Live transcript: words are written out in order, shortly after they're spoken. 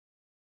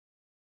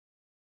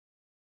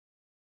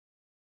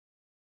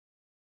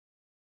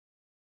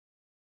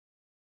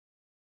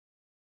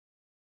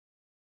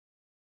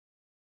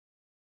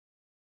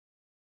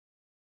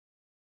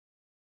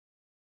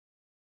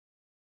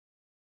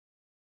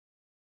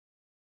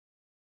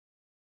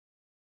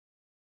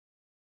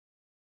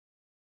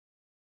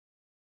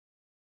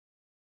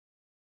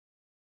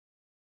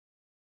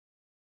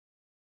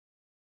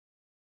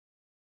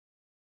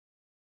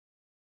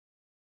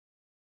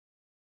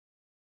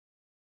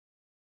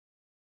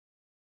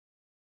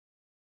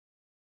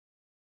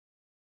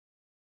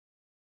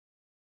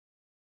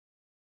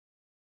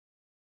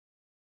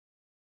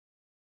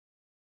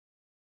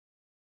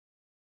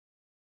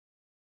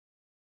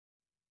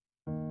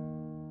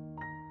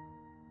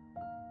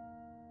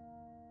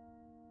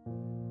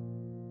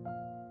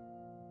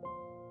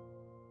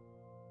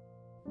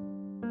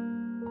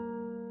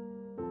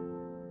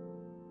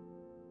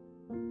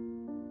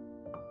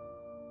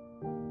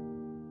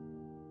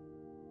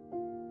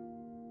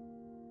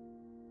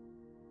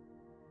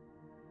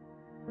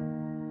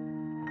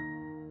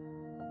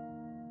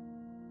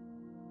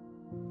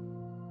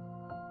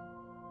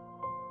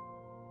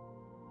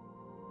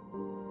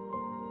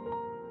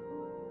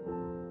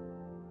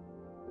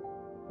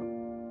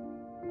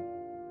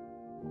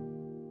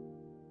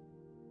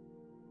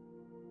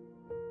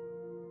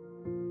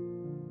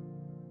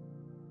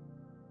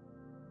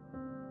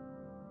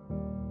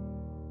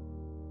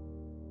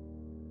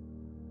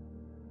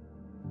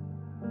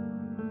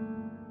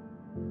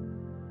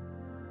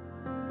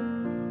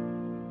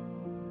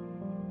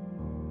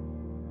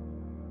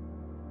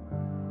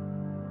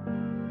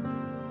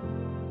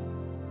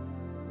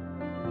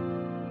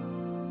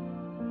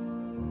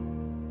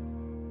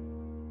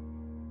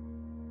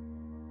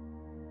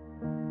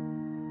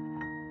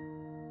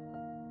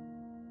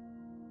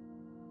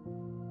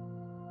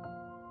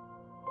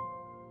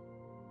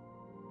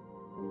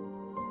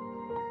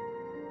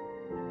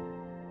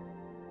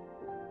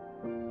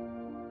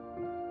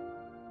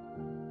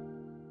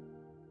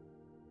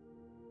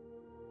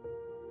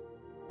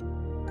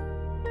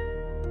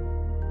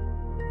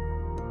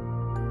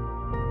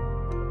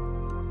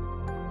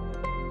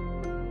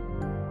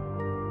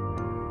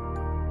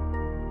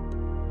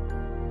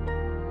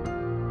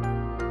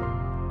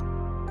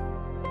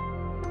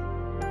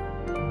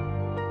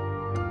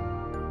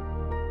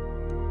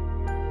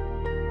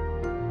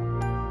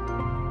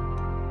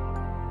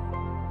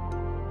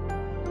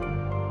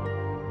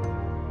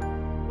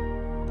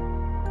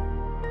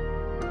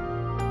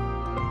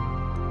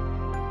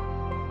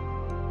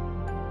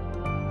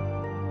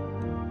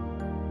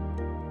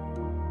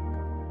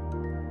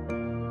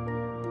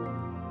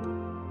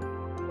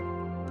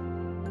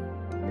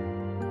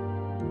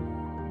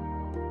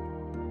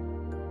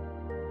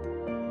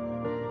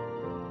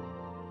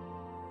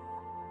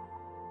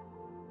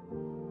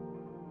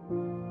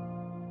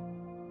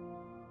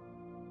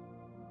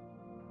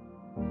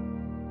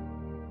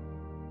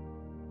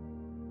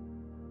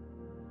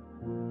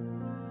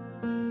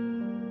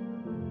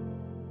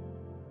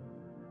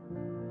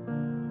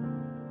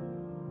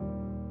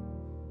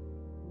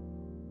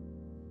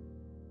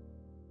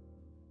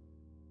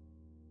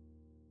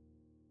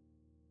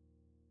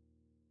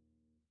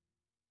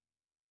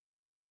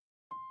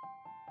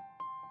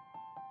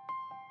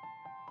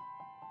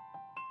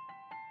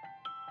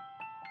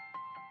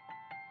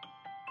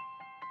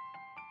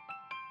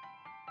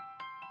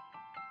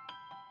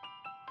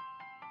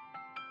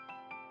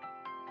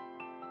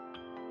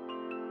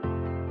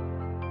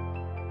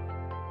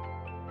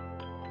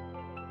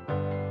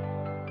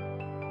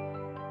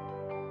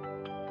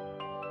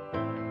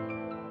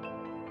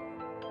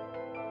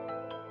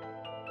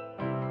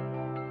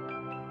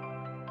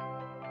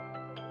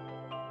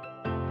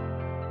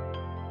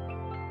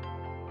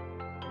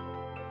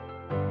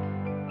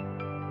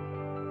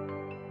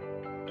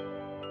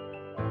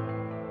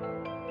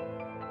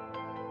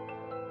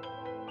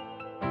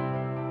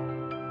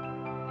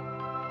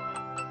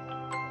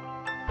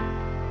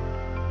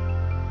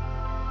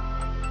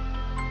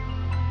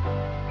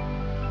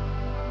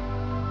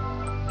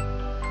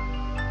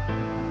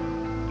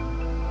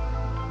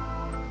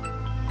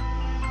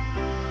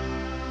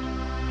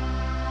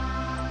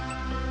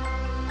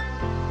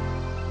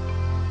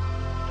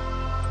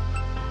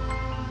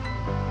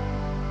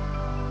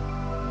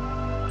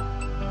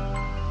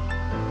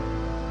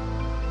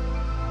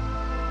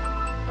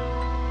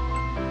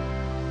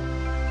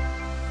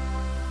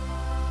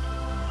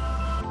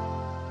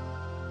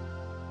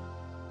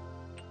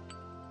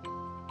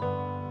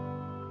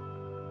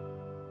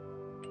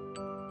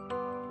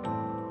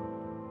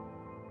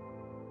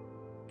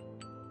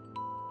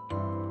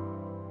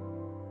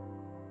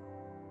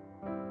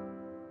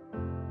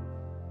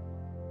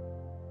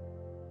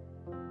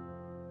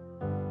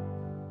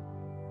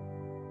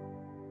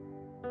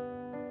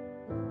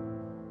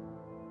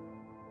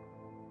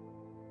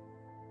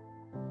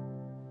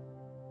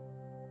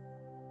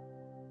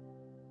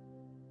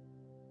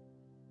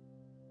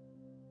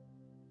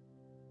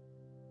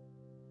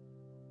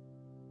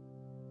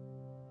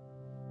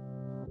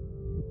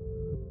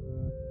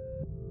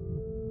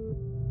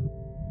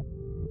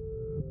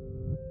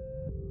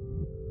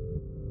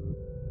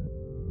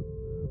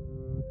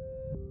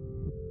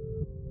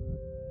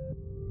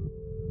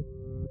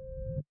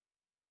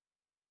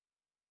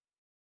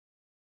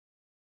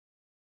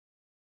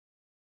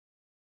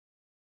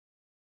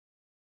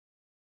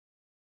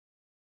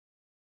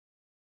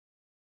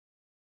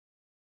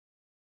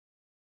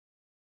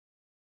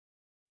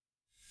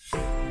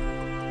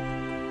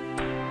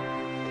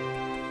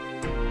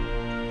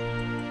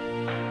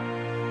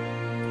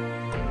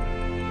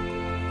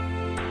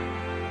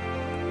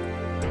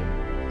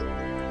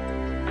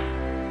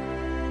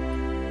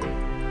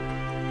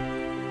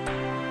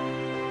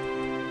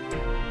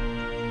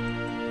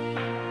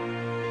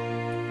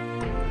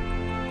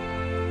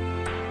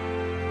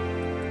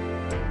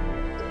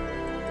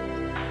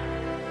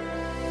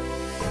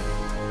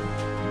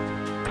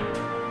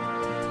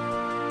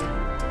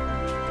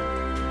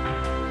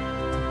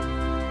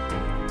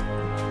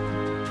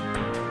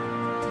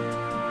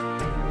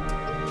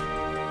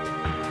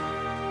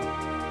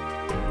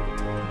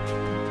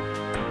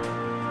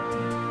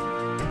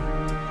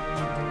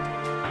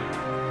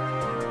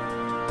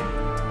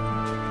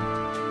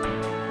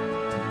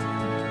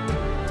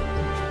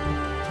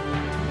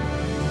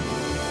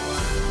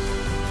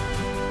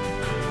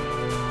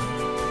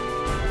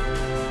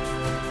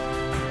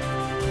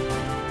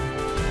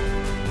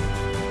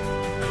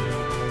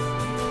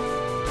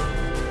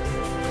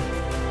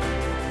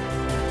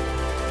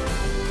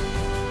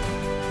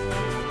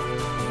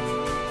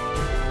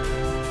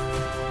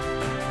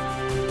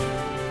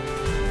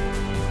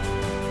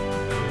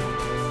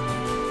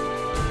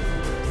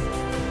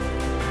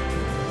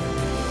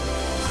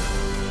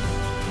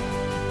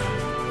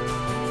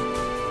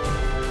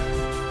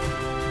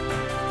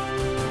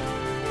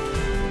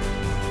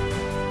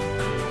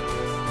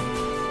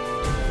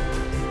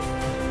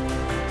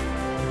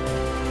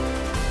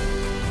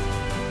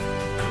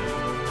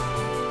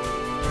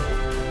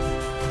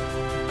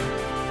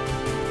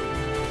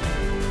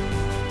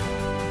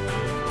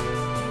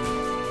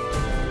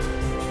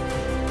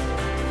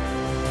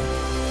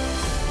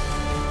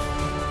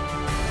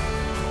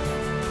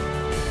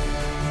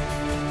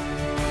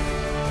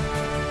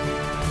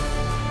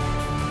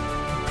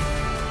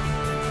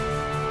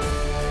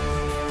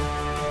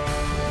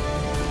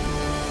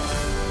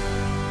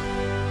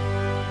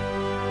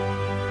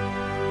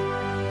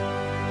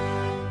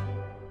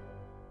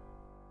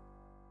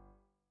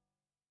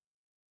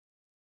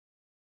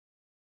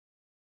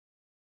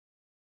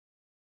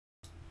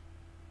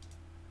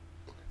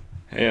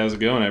Hey, how's it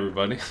going,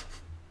 everybody?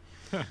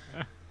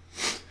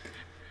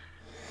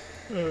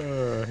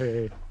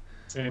 Hey,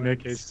 hey,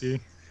 Nick, hey, Excellent,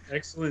 Steve.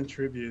 excellent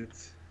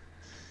tribute.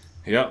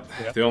 Yep,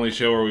 Yeah, the only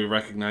show where we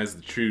recognize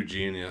the true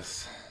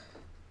genius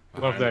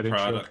love behind the that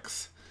intro.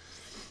 products.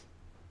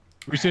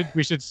 We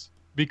should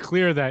be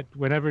clear that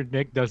whenever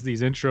Nick does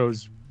these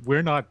intros,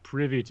 we're not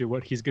privy to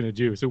what he's going to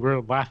do, so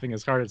we're laughing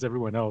as hard as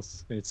everyone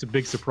else. It's a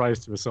big surprise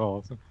to us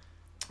all.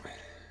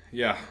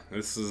 Yeah,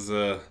 this is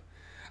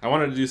I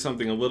wanted to do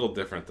something a little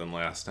different than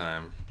last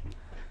time.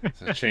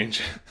 So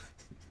change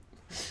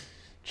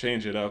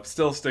it up.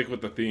 Still stick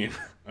with the theme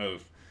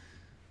of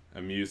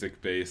a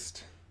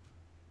music-based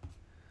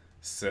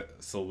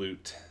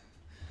salute.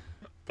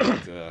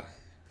 But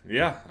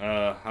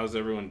yeah, how's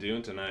everyone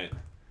doing tonight?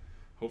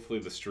 Hopefully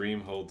the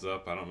stream holds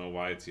up. I don't know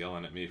why it's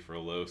yelling at me for a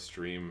low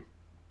stream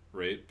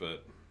rate,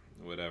 but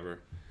whatever.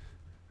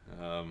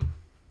 Um,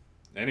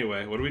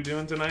 anyway, what are we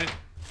doing tonight?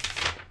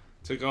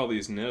 Took all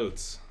these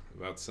notes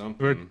about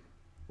We're something.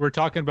 we're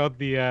talking about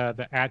the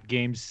At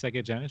Games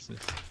Sega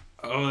Genesis.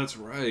 Oh, that's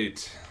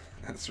right.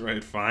 That's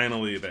right.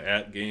 Finally, the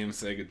At Game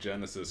Sega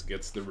Genesis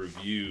gets the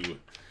review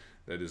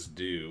that is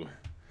due.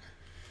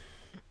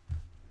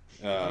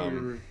 Oh,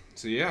 we're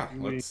So yeah,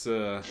 reviewing. let's.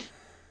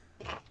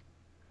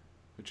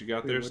 What you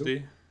got Wait, there,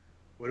 Steve?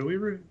 what are we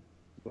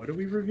what are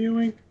we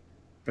reviewing?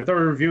 I thought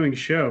we were reviewing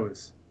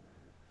shows.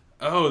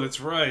 Oh, that's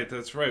right.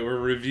 That's right. We're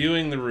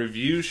reviewing the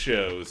review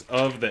shows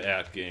of the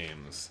At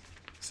Games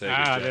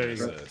Sega There you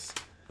go. Genesis.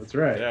 That's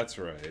right. That's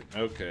right.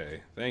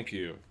 Okay. Thank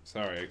you.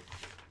 Sorry.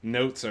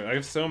 Notes are. I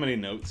have so many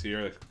notes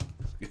here.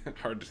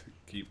 Hard to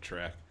keep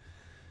track.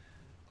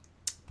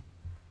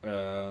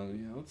 Yeah.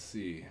 Let's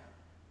see.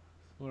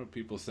 What are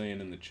people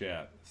saying in the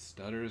chat?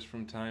 Stutters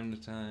from time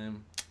to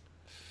time.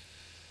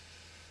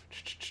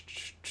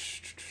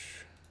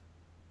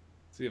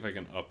 See if I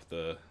can up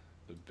the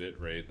bit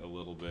rate a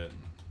little bit.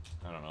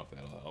 I don't know if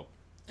that'll help.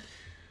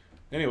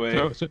 Anyway,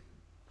 So,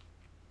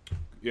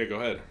 yeah, go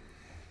ahead.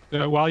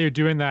 while you're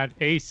doing that,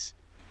 Ace,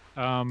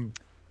 um,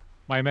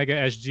 my Mega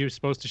SG was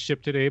supposed to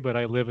ship today, but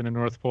I live in the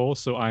North Pole,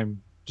 so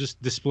I'm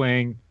just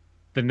displaying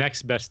the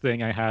next best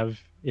thing I have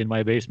in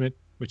my basement,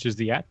 which is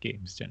the At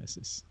Games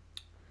Genesis.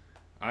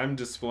 I'm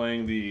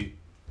displaying the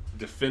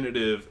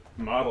definitive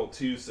Model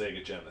 2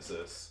 Sega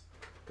Genesis,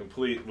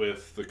 complete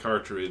with the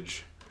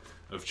cartridge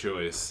of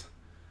choice,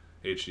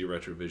 HD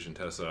Retrovision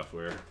test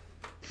software.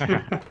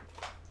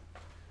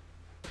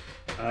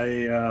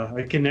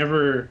 I can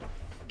never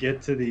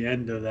get to the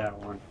end of that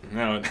one.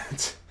 Now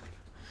it's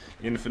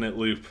infinite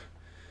loop.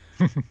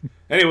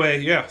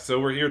 Anyway, yeah, so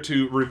we're here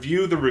to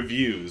review the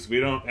reviews. We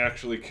don't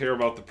actually care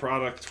about the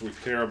product, we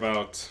care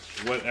about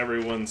what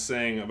everyone's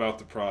saying about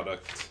the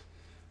product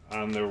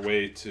on their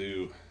way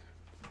to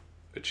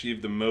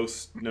achieve the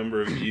most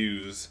number of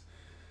views.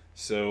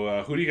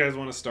 So, who do you guys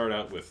want to start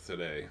out with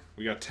today?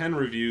 We got 10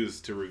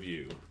 reviews to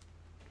review.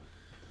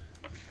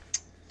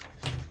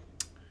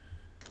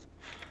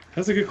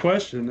 That's a good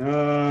question.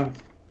 How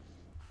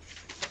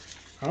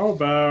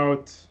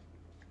about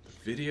The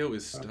video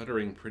is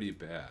stuttering pretty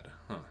bad,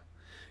 huh?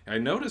 I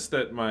noticed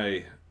that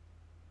my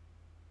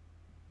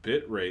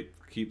bit rate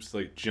keeps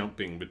like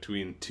jumping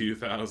between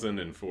 2,000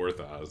 and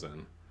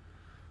 4,000.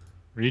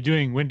 Are you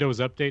doing Windows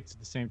updates at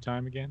the same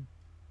time again?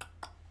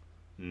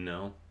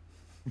 No.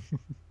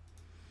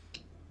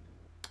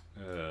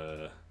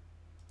 I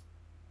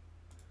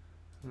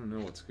don't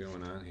know what's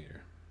going on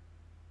here.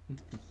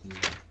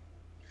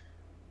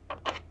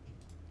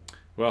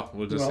 Well,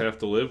 we'll just well, have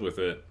to live with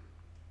it.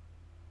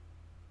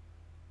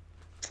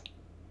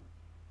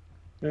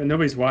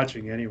 nobody's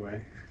watching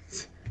anyway.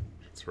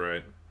 That's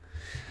right.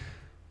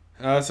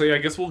 So yeah, I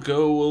guess we'll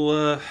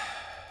go.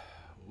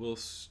 We'll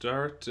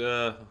start.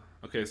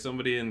 Okay,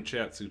 somebody in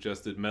chat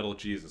suggested Metal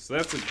Jesus.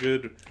 That's a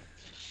good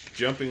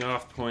jumping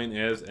off point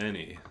as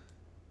any.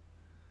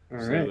 All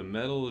So right. the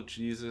Metal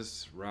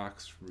Jesus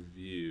Rocks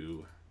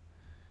review.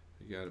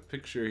 We got a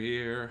picture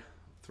here.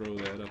 Throw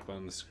that up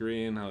on the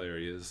screen. Oh, there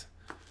he is.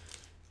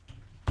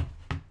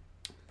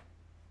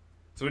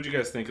 So what did you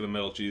guys think of the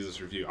Metal Jesus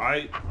review?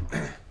 I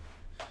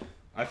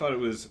thought it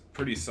was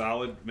pretty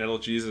solid. Metal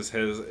Jesus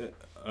has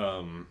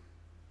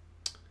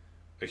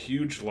a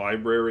huge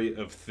library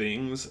of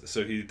things,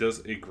 so he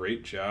does a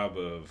great job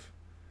of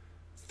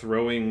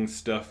throwing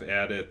stuff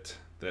at it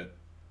that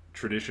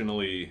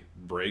traditionally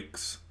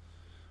breaks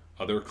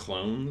other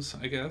clones,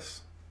 I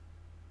guess.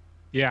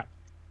 Yeah,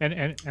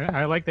 and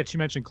I like that you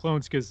mentioned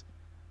clones because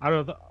out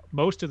of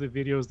most of the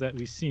videos that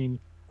we've seen,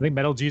 I think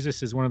Metal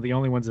Jesus is one of the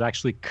only ones that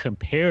actually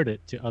compared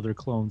it to other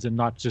clones and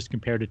not just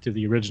compared it to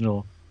the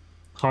original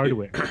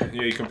hardware.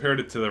 Yeah, he compared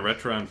it to the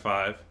Retron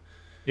 5.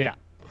 Yeah,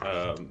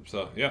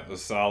 So yeah, it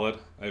was solid.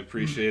 I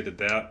appreciated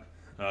that.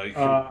 You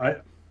Uh,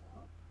 can,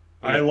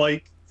 I yeah,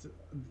 liked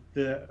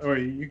the. Or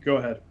you go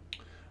ahead.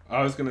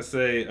 I was gonna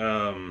say,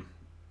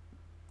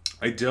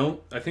 I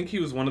don't. I think he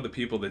was one of the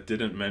people that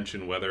didn't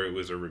mention whether it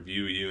was a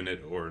review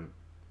unit or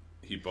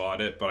he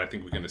bought it, but I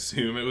think we can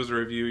assume it was a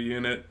review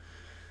unit.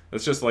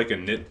 That's just like a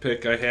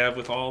nitpick I have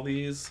with all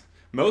these.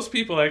 Most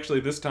people actually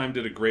this time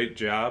did a great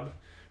job,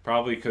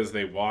 Probably because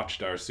they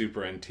watched our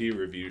Super NT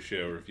review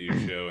show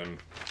and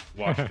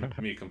watched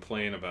me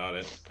complain about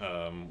it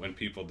when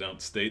people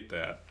don't state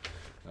that.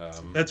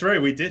 That's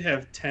right. We did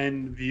have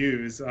 10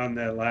 views on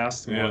that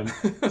last Yeah.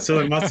 one. So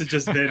it must have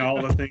just been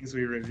all the things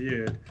we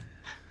reviewed.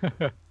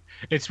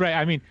 It's right.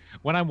 I mean,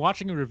 when I'm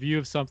watching a review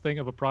of something,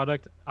 of a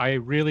product, I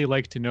really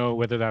like to know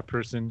whether that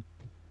person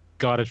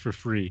got it for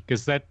free,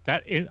 because I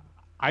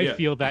Yeah.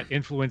 feel that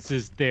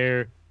influences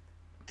their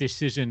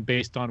decision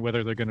based on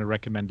whether they're going to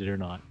recommend it or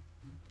not.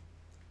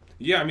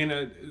 Yeah, I mean,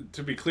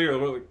 to be clear,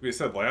 like we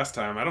said last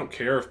time, I don't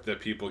care if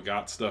that people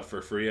got stuff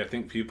for free. I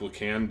think people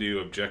can do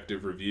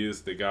objective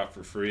reviews they got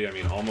for free. I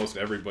mean, almost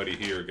everybody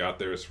here got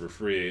theirs for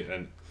free,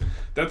 and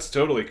that's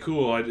totally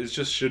cool. It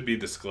just should be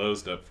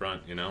disclosed up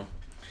front, you know.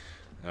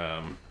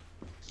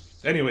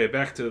 Anyway,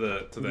 back to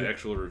the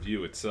actual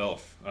review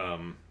itself.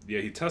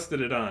 Yeah, he tested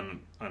it on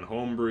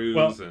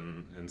homebrews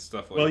and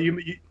stuff like. Well,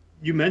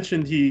 you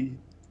mentioned he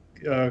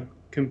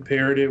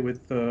compared it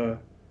with.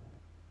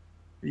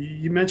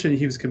 You mentioned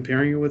he was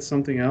comparing it with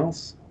something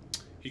else.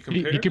 He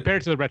compared it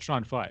to the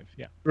Retron 5.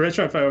 Yeah.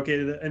 Retron 5.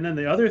 Okay, and then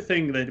the other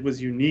thing that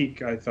was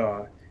unique, I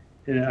thought,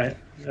 and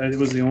it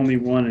was the only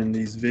one in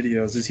these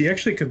videos, is he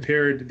actually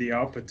compared the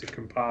output to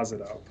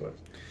composite output.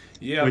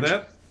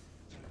 Yeah,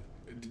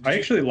 I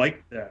actually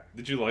liked that.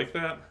 Did you like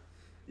that?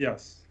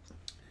 Yes.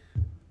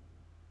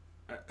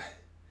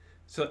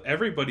 So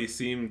everybody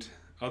seemed,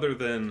 other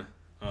than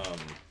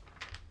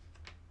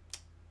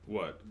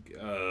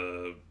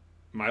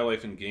My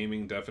Life in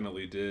Gaming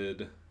definitely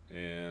did,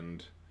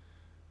 and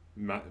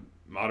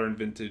Modern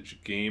Vintage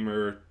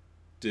Gamer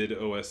did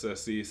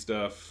OSSE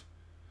stuff,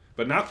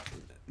 but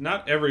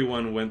not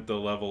everyone went the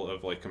level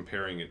of like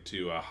comparing it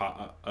to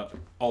a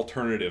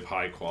alternative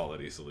high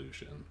quality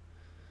solution.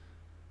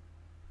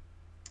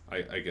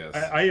 I guess.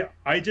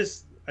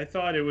 I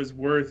thought it was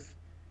worth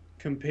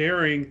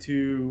comparing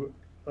to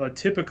a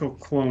typical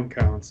clone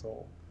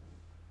console,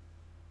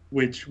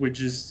 which would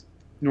just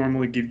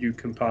normally give you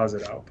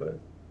composite output.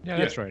 Yeah,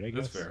 that's right. I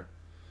guess that's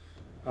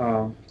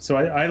fair. So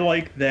I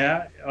like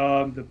that.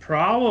 The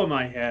problem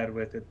I had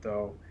with it,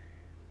 though,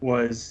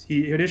 was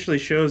he initially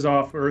shows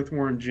off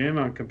Earthworm Jim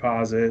on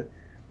composite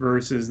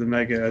versus the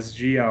Mega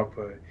SG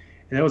output.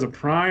 And that was a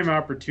prime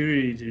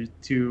opportunity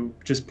to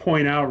just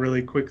point out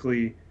really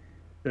quickly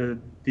the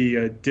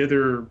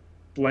dither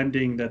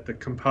blending that the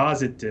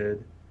composite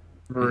did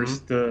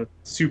versus the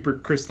super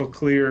crystal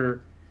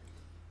clear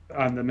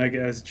on the Mega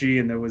SG,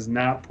 and that was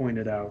not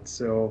pointed out.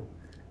 So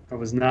I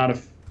was not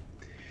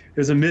it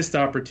was a missed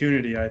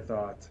opportunity, I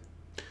thought,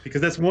 because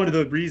that's one of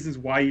the reasons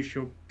why you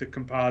show the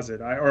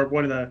composite.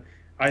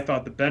 I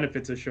thought the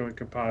benefits of showing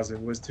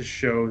composite was to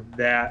show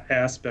that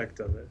aspect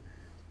of it.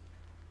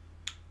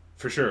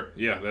 For sure,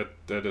 yeah,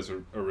 that is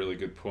a really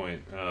good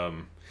point.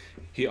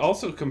 He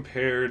also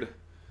compared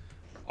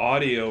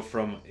audio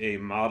from a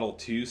Model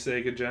 2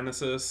 Sega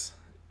Genesis.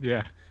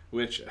 Yeah.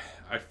 Which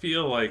I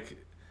feel like,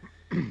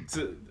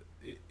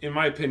 in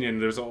my opinion,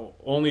 there's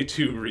only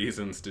two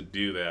reasons to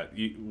do that.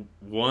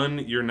 One,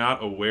 you're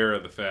not aware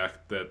of the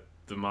fact that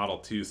the Model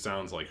 2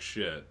 sounds like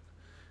shit,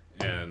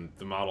 and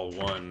the Model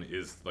 1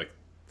 is like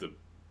the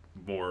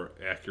more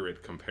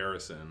accurate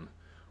comparison.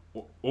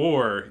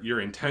 Or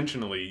you're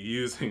intentionally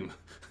using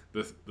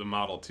the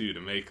Model 2 to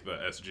make the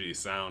SG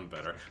sound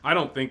better. I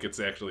don't think it's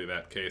actually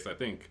that case. I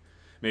think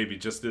maybe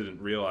just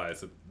didn't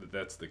realize that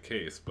that's the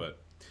case.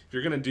 But if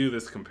you're going to do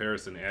this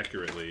comparison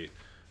accurately,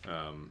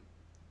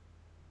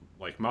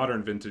 like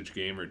Modern Vintage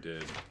Gamer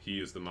did, he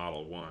used the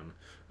Model 1.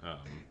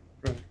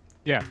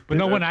 Yeah, but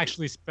no one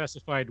actually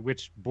specified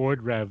which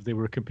board rev they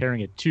were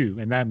comparing it to,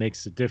 and that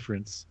makes a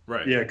difference.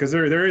 Right. Yeah, because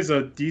there is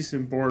a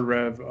decent board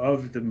rev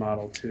of the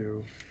Model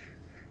 2.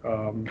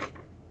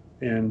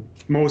 And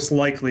most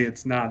likely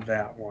it's not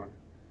that one.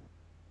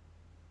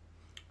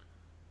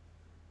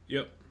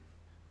 Yep.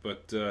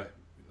 But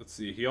let's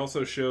see. He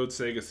also showed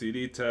Sega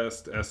CD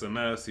Test,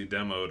 SMS. He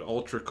demoed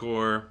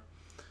UltraCore.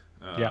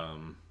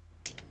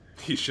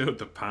 He showed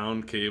the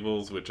pound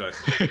cables, which I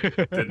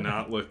did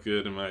not look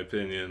good in my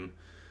opinion.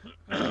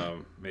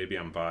 Maybe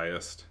I'm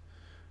biased.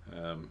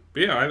 But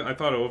yeah, I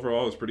thought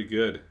overall it was pretty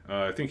good.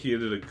 I think he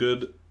did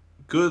a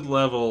good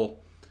level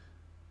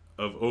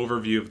of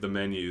overview of the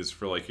menus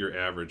for like your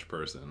average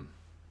person.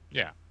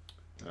 Yeah.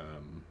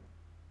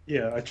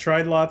 Yeah, I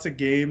tried lots of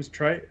games.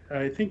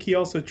 I think he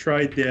also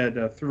tried that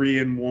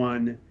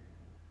 3-in-1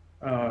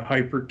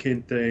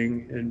 Hyperkin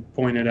thing and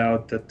pointed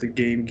out that the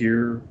Game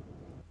Gear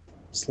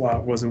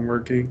slot wasn't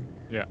working.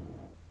 Yeah.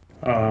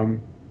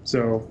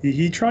 So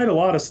he tried a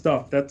lot of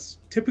stuff. That's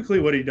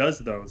typically what he does,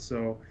 though.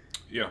 So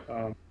yeah.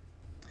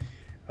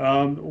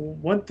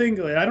 One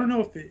thing, I don't know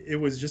if it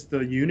was just the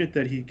unit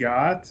that he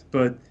got,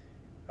 but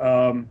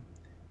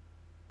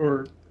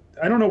or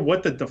I don't know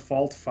what the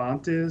default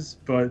font is,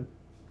 but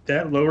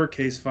that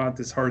lowercase font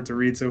is hard to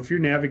read. So if you're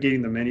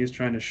navigating the menus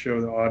trying to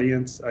show the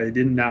audience, I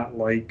did not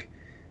like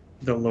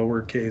the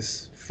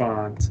lowercase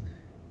font,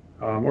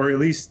 or at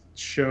least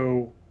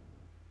show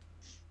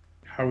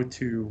how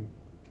to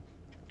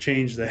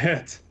change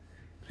that.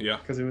 Yeah.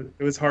 because it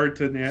was hard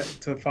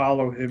to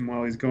follow him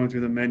while he's going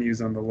through the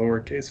menus on the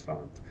lowercase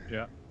font.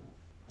 Yeah.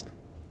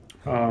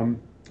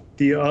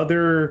 The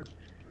other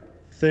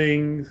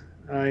thing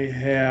I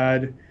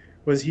had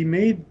was he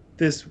made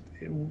this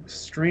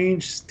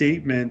strange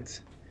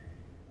statement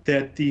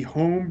that the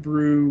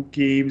homebrew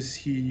games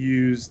he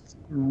used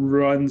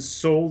run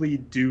solely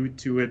due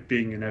to it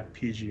being an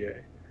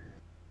FPGA,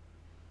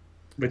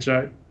 which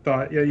I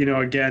thought, yeah,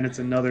 again, it's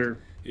another.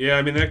 Yeah,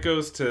 I mean, that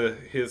goes to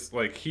his,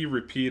 like, he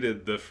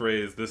repeated the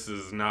phrase, "this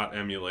is not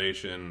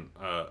emulation,"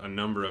 a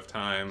number of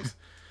times,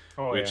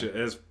 which,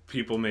 as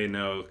people may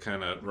know,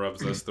 kind of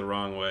rubs us the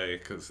wrong way,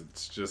 because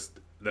it's just,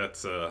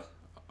 that's a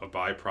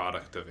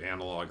byproduct of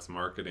Analog's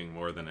marketing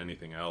more than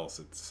anything else.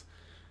 It's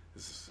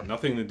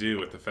nothing to do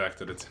with the fact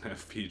that it's an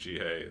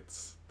FPGA,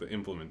 it's the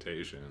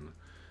implementation.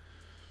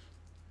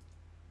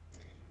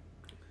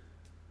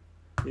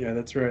 Yeah,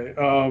 that's right.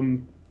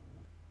 And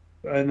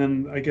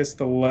then I guess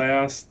the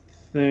last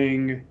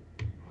thing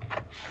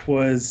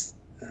was,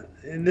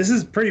 and this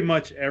is pretty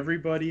much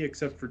everybody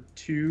except for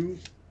two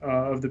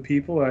of the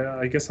people,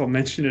 I guess I'll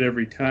mention it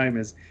every time,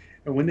 is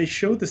when they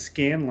show the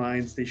scan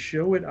lines, they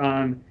show it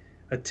on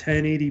a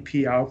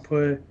 1080p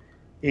output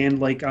and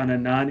like on a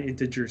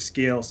non-integer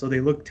scale, so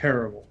they look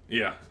terrible.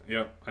 Yeah,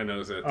 yep, I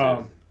noticed that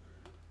too.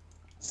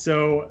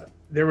 So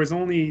there was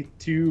only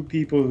two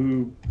people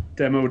who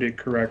demoed it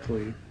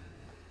correctly,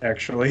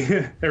 actually.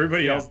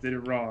 Everybody else did it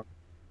wrong.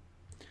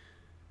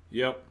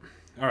 Yep.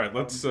 All right,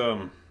 let's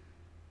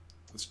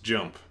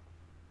jump.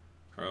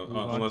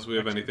 Unless we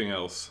have anything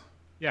else.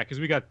 Yeah, because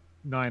we got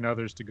 9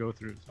 others to go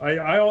through.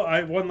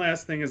 I one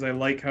last thing is I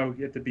like how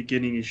at the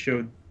beginning he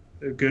showed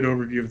a good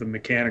overview of the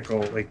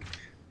mechanical, like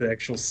the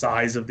actual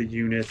size of the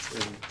unit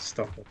and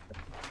stuff like that.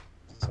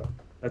 So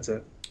that's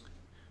it.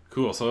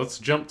 Cool. So let's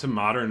jump to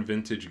Modern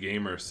Vintage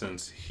Gamer,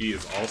 since he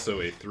is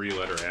also a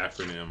 3-letter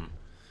acronym,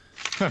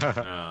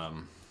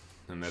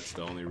 and that's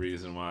the only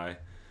reason why.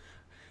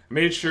 I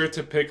made sure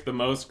to pick the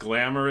most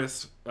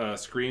glamorous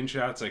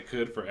screenshots I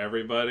could for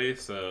everybody,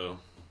 so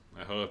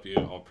I hope you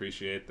all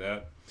appreciate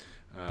that.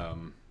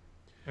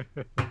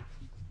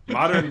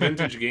 Modern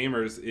Vintage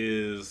Gamers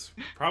is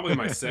probably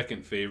my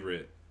second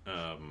favorite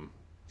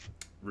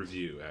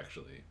review,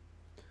 actually.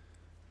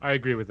 I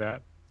agree with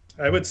that.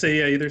 I would say,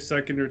 yeah, either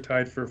second or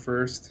tied for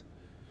first.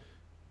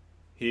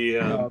 He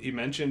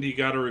mentioned he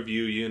got a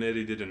review unit.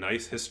 He did a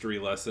nice history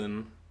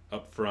lesson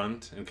up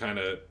front and kind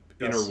of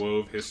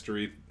interwove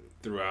history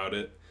throughout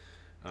it.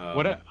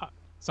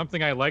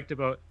 Something I liked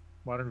about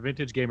Modern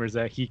Vintage Gamer is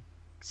that he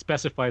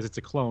specifies it's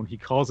a clone. He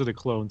calls it a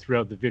clone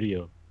throughout the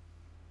video.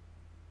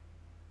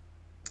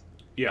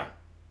 Yeah.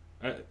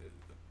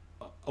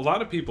 A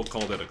lot of people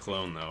called it a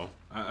clone, though.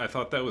 I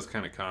thought that was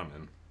kind of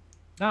common.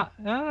 I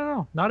don't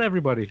know. Not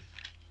everybody.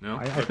 No?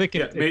 I think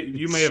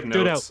you may have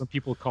stood out when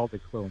people called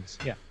it clones.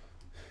 Yeah.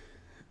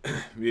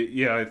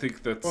 Yeah, I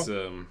think that's...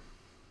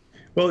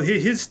 Well,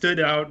 his stood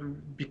out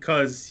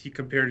because he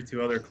compared it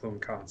to other clone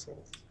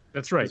consoles.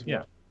 That's right.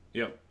 Well,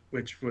 yeah. Yep.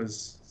 Which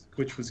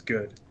was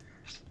good.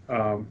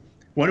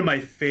 One of my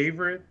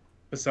favorite,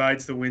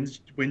 besides the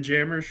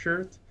Windjammer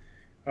shirt,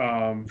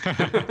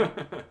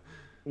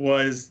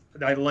 was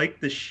I like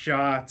the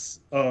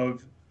shots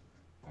of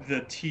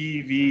the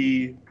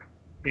TV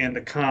and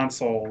the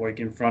console like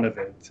in front of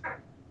it.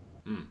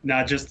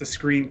 Not just the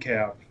screen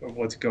cap of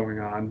what's going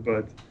on,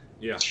 but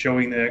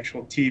showing the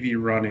actual TV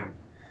running.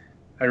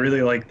 I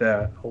really like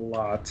that a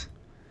lot.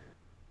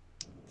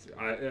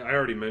 I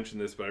already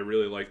mentioned this, but I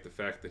really like the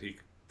fact that he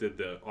did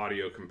the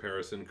audio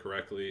comparison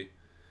correctly.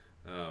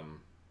 And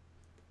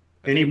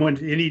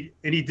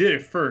he did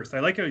it first.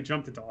 I like how he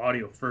jumped into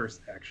audio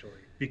first,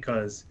 actually,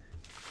 because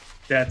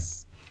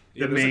that's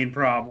the main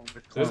problem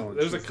with clones.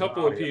 There's a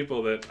couple of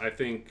people that I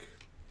think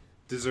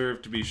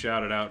deserve to be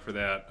shouted out for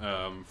that,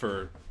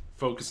 for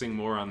focusing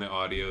more on the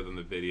audio than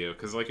the video.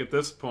 Because, like, at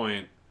this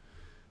point,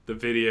 the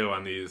video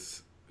on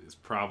these is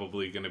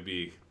probably going to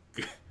be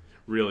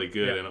really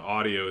good, and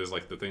audio is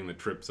like the thing that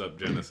trips up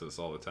Genesis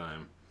all the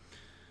time.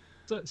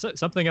 So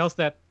something else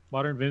that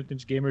Modern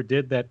Vintage Gamer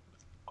did that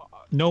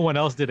no one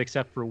else did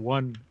except for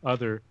one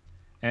other,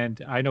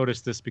 and I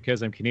noticed this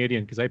because I'm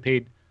Canadian, because I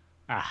paid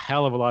a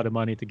hell of a lot of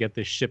money to get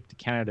this shipped to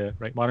Canada,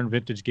 right? Modern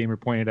Vintage Gamer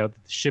pointed out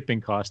that the shipping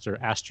costs are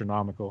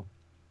astronomical.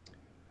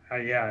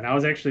 Yeah, and I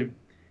was actually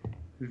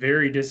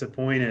very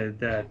disappointed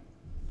that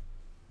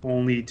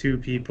only 2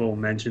 people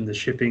mentioned the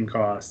shipping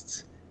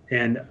costs,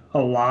 and a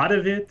lot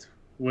of it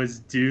was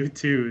due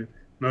to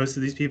most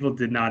of these people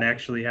did not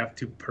actually have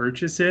to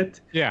purchase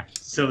it. Yeah.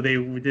 So they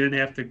didn't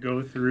have to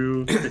go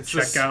through the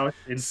checkout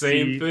and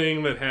same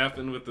thing that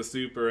happened with the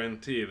Super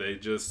NT. They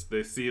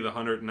see the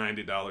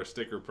 $190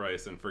 sticker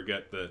price and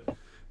forget that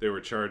they were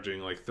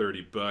charging like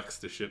 $30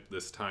 to ship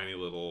this tiny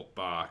little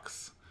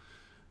box.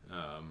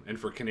 And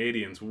for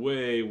Canadians,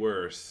 way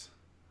worse.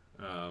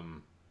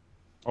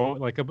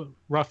 Like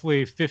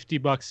roughly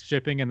 $50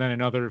 shipping and then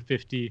another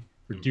 $50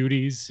 for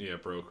duties. Yeah,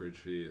 brokerage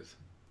fees.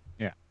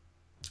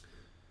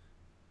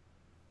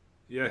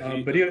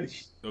 Yeah, but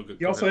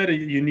he also had a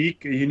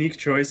unique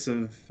choice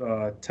of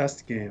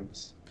test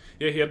games.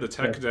 Yeah, he had the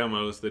tech Yeah.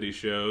 demos that he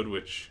showed,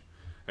 which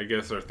I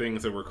guess are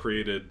things that were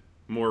created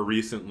more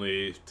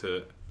recently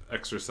to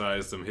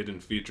exercise some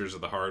hidden features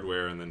of the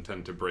hardware and then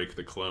tend to break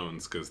the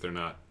clones because they're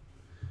not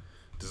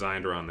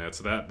designed around that.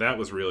 So that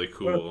was really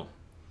cool.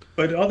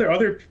 But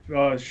other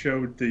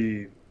showed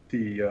the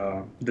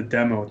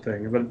demo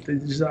thing. But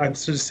I'm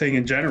just saying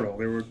in general,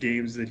 there were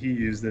games that he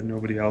used that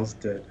nobody else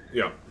did.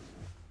 Yeah.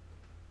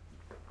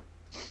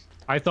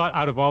 I thought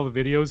out of all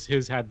the videos,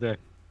 his had the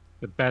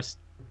best.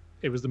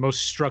 It was the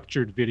most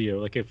structured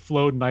video. Like it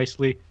flowed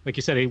nicely. Like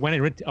you said, it went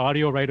into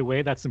audio right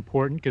away. That's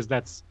important because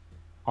that's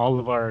all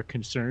of our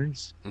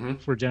concerns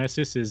for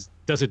Genesis is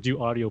does it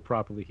do audio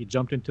properly? He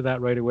jumped into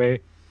that right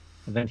away,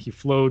 and then he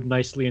flowed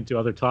nicely into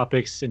other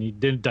topics, and he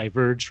didn't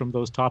diverge from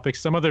those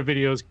topics. Some other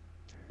videos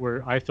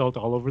where I felt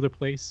all over the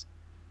place,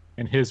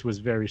 and his was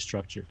very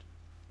structured.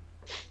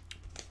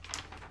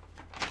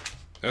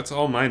 That's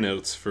all my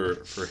notes for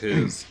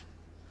his.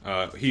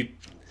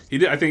 He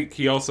did. I think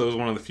he also was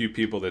one of the few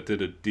people that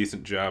did a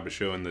decent job of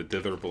showing the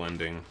dither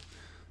blending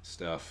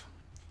stuff.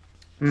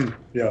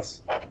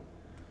 Yes.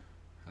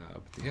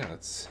 But yeah,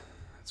 that's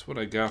what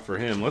I got for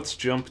him. Let's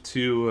jump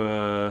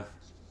to.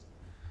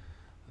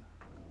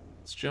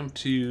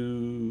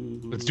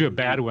 Let's do a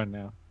bad one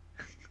now.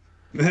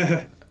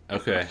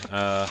 Okay.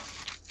 Well,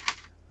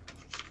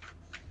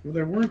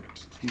 there weren't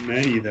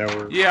many that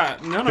were. Yeah,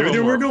 none of them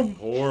There were were no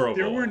horrible.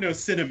 There were no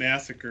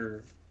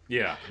Cinemassacre.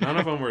 Yeah, none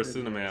of them were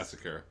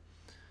Cinemassacre.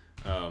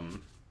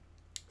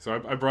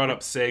 So I brought up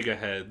Sega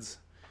heads,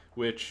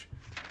 which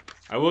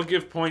I will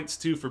give points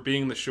to for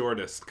being the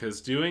shortest,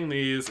 because doing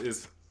these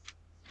is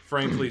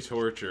frankly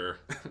torture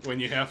when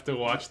you have to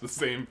watch the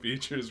same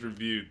features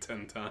reviewed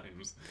 10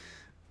 times.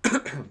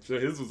 So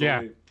his was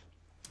only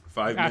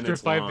 5 minutes After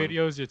 5 long.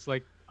 videos, it's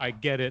like, I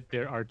get it.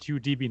 There are 2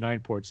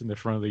 DB9 ports in the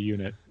front of the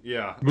unit.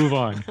 Yeah. Move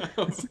on.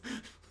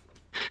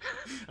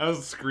 I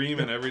was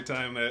screaming every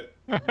time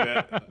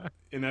that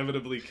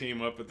inevitably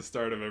came up at the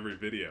start of every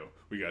video.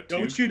 We got two,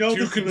 Don't you know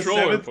two this is the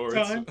controller 7th ports.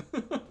 time?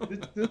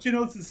 Don't you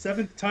know it's the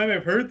 7th time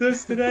I've heard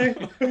this today?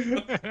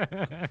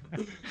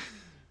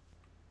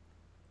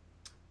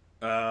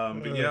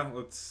 But yeah,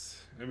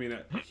 let's. I mean,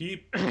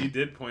 he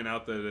did point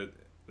out that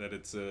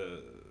it's a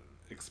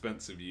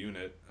expensive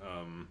unit.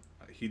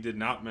 He did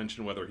not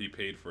mention whether he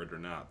paid for it or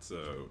not,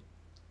 so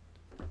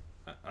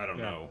I don't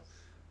know.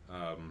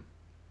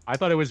 I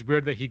thought it was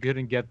weird that he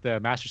couldn't get the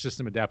Master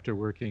System adapter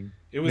working.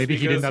 It was Maybe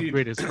he didn't because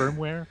upgrade his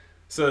firmware.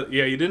 So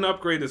yeah, he didn't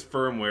upgrade his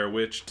firmware,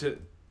 which to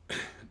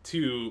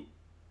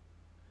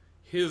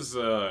his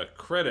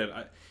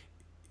credit,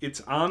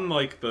 it's on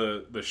like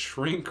the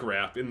shrink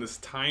wrap in this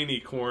tiny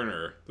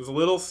corner. There's a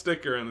little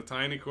sticker in the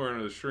tiny corner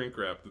of the shrink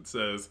wrap that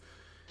says,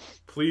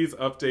 "Please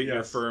update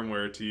your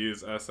firmware to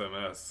use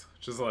SMS,"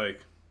 which is like,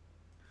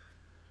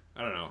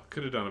 I don't know,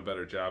 could have done a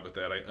better job at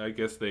that. I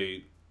guess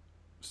they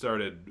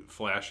started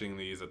flashing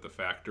these at the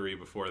factory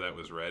before that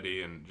was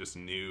ready and just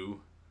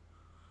knew.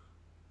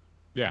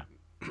 Yeah.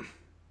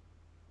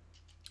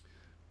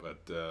 But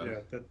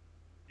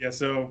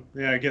So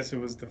I guess it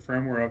was the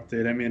firmware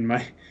update. I mean,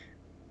 my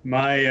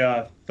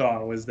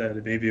thought was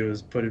that maybe it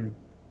was put in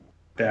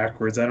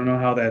backwards. I don't know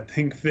how that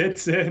thing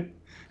fits in,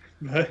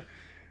 but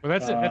well,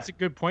 that's a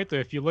good point though.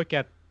 If you look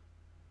at,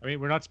 I mean,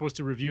 we're not supposed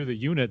to review the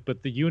unit,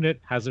 but the unit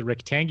has a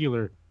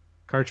rectangular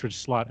cartridge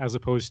slot as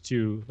opposed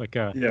to like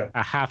a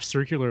half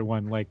circular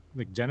one like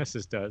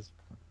Genesis does.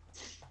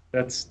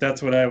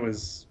 That's what I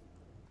was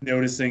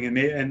noticing,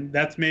 and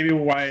that's maybe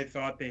why I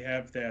thought they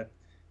have that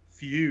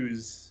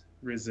fuse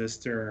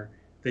resistor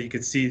that you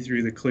could see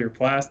through the clear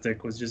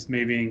plastic, was just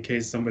maybe in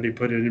case somebody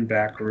put it in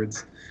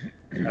backwards.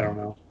 I don't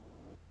know.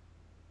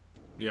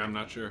 Yeah, I'm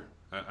not sure.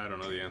 I don't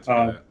know the answer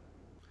to that.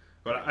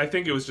 But I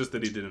think it was just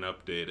that he didn't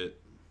update it.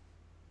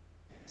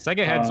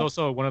 Sega Head's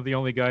also one of the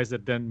only guys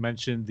that then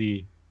mentioned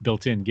the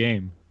built-in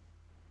game,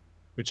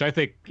 which I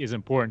think is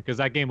important because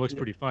that game looks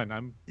pretty fun.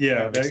 I'm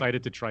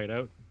excited to try it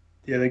out.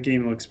 Yeah, that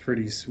game looks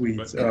pretty sweet.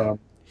 But,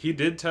 he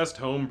did test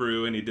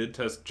homebrew and he did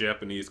test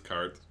Japanese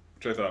cards,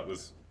 which I thought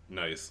was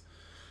nice.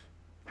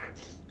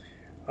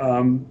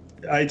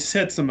 I just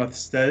had some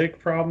aesthetic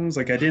problems.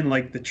 Like I didn't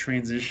like the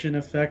transition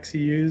effects he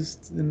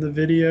used in the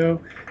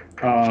video,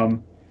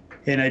 and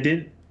I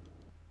didn't.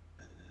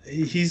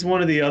 He's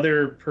one of the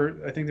other.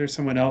 I think there's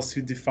someone else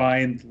who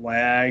defined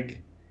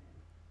lag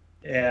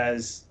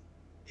as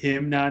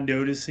him not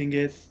noticing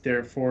it,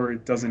 therefore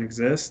it doesn't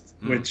exist.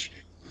 Which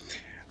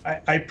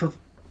I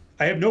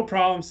have no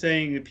problem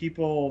saying that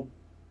people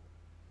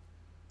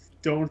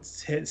don't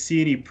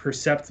see any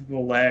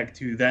perceptible lag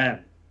to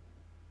them.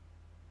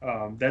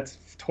 That's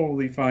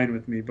totally fine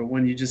with me. But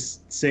when you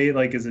just say it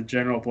like as a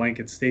general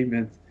blanket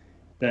statement,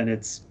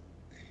 then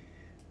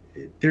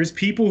there's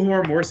people who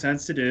are more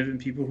sensitive and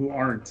people who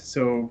aren't.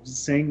 So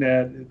saying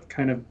that, it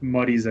kind of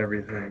muddies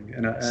everything,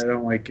 and I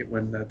don't like it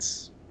when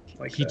that's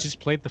like he that. just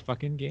played the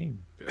fucking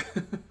game.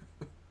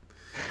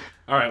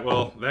 All right,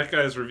 well, that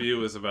guy's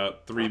review is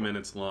about 3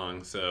 minutes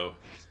long, so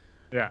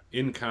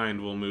in kind,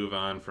 we'll move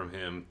on from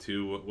him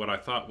to what I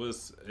thought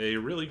was a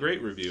really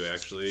great review,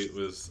 actually. It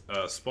was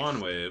Spawn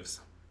Waves.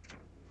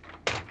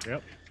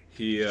 Yep.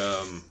 He,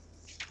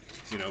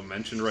 you know,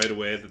 mentioned right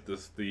away that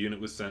the unit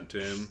was sent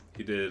to him.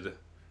 He did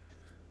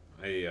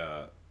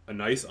a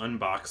nice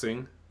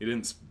unboxing. He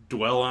didn't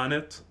dwell on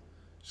it.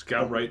 Just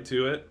got right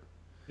to it.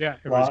 Yeah,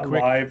 it was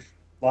quick,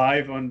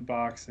 Live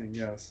unboxing.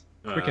 Yes.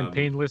 quick and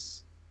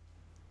painless.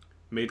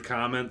 Made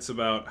comments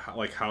about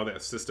how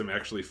that system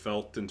actually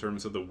felt in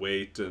terms of the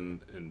weight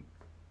and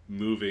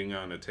moving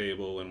on a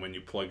table and when you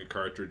plug a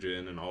cartridge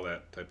in and all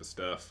that type of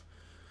stuff.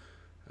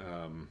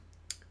 And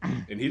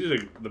he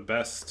did the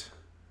best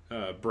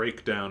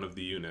breakdown of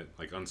the unit,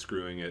 like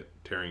unscrewing it,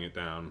 tearing it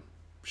down,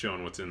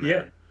 showing what's in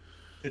there. Yeah.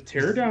 The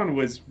teardown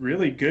was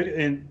really good,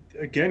 and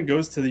again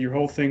goes to your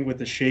whole thing with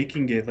the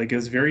shaking gate. Like, it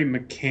was very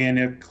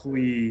mechanical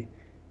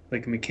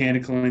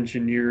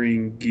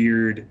engineering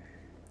geared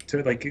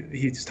to, like,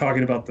 he's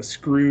talking about the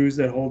screws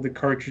that hold the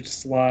cartridge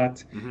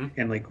slot,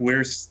 and like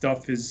where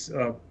stuff is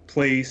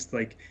placed,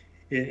 like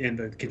in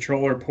the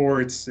controller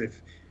ports.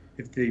 If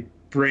they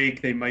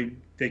break,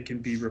 they can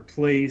be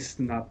replaced,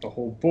 not the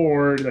whole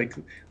board. Like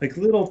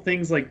little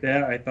things like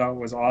that, I thought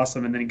was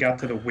awesome. And then it got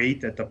to the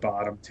weight at the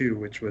bottom too,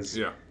 which was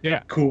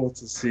cool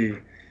to see.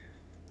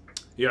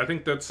 Yeah, I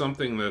think that's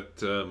something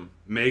that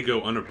may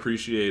go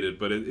unappreciated,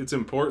 but it's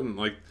important.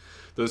 Like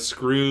those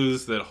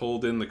screws that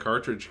hold in the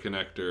cartridge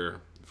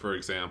connector, for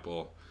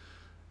example,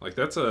 like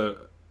that's a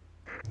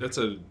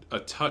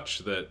touch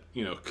that,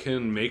 you know,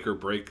 can make or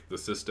break the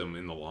system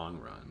in the long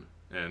run.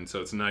 And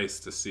so it's nice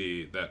to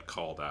see that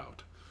called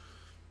out.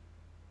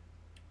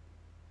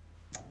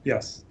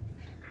 Yes.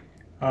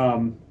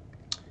 The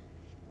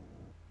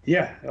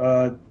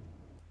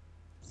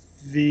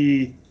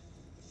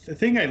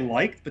thing I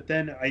liked, but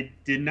then I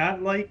did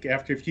not like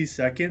after a few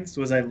seconds,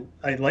 was I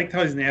liked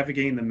how he's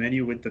navigating the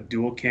menu with the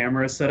dual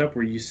camera setup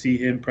where you see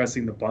him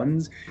pressing the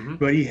buttons,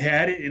 but he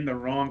had it in the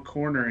wrong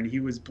corner and he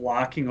was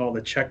blocking all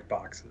the check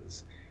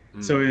boxes.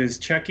 So he was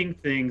checking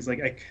things,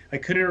 like I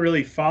couldn't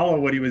really follow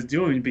what he was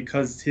doing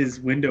because his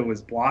window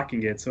was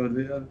blocking it.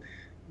 So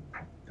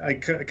I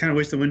kind of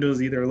wish the window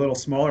was either a little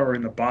smaller or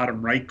in the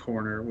bottom right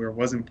corner where it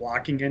wasn't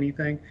blocking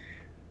anything.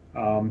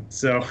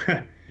 So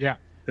Yeah.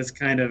 that's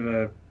kind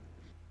of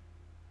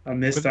a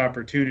missed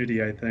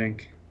opportunity, I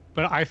think.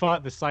 But I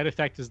thought the side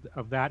effect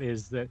of that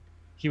is that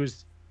you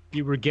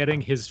were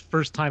getting his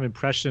first time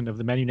impression of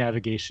the menu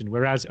navigation,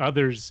 whereas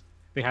others,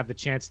 they have the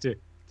chance to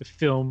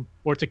film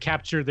or to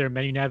capture their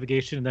menu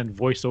navigation and then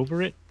voice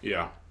over it.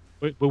 Yeah.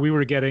 But we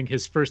were getting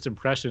his first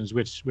impressions,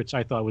 which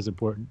I thought was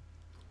important.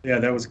 Yeah,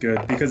 that was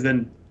good, because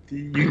then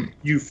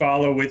you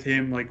follow with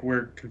him like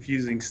where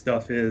confusing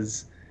stuff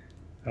is,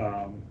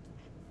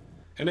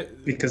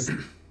 because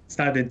it's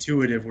not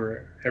intuitive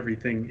where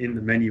everything in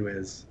the menu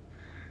is.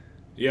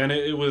 Yeah, and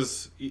it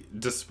was,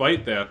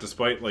 despite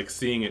like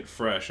seeing it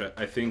fresh,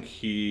 I think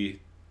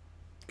he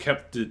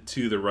kept it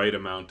to the right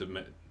amount of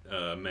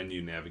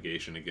menu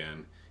navigation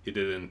again. He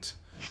didn't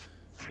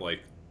like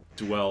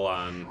dwell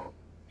on,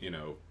 you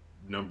know,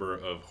 number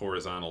of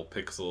horizontal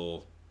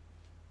pixel,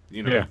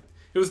 you know. Yeah.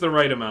 It was the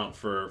right amount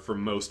for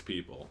most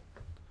people.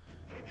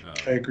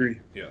 I agree.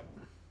 Yeah.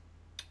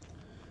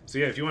 So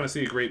yeah, if you want to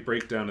see a great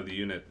breakdown of the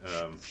unit,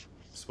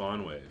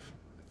 Spawnwave,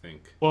 I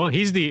think. Well,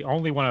 he's the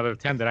only one out of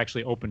 10 that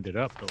actually opened it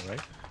up, though,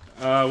 right?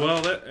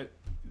 Well, that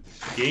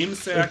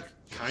GameSack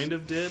kind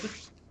of did.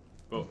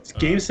 Well,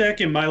 GameSack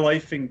in My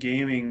Life in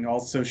Gaming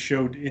also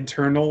showed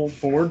internal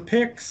board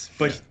pics,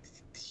 but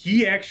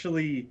he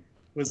actually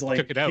was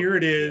like, "Here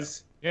it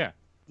is. Yeah.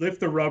 Lift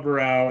the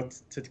rubber out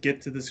to get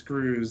to the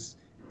screws,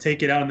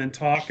 take it out, and then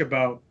talk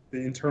about the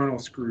internal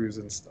screws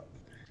and stuff."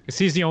 Because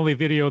he's the only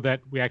video that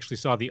we actually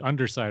saw the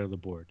underside of the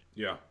board.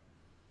 Yeah.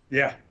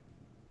 Yeah.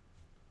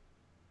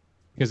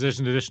 Because there's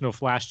an additional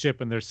flash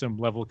chip and there's some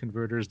level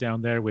converters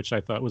down there, which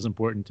I thought was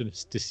important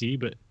to see.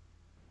 But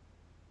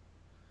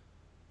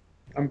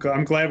I'm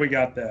glad we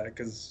got that,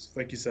 because,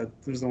 like you said,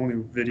 there's the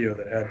only video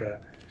that had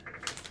that.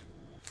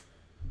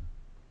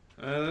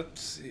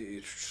 Let's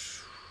see.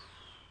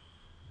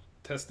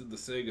 Tested the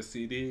Sega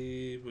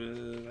CD.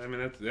 I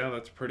mean,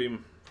 that's pretty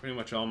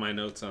much all my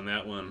notes on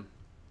that one.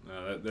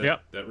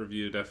 That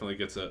review definitely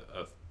gets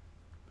a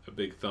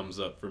big thumbs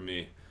up for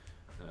me.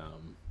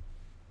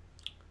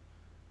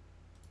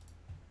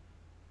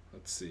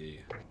 Let's see.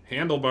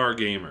 Handlebar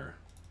Gamer.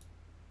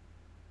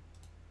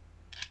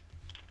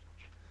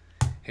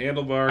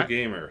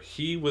 Gamer.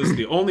 He was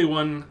the only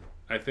one,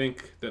 I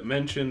think, that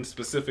mentioned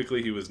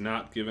specifically he was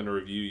not given a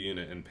review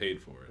unit and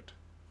paid for it.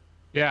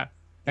 Yeah.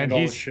 And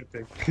he's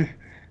shipping.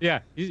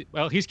 Yeah.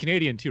 He's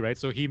Canadian too, right?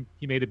 So he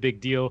made a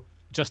big deal,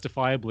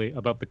 justifiably,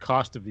 about the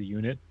cost of the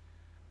unit.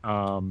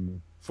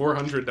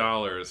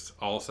 $400,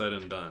 all said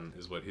and done,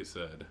 is what he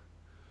said.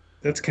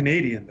 That's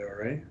Canadian, though,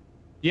 right?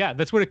 Yeah,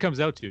 that's what it comes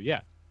out to. Yeah.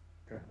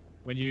 Okay.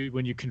 When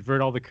you convert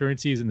all the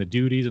currencies and the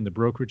duties and the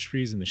brokerage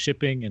fees and the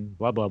shipping and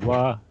blah blah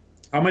blah.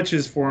 How much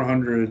is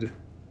 400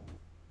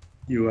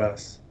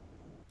 US?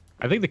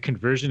 I think the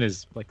conversion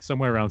is like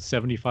somewhere around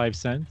 75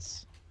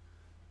 cents.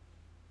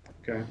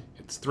 Okay.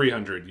 It's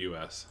 300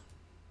 US.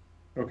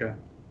 Okay.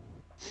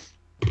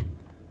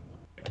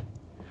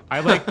 I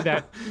like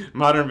that.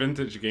 Modern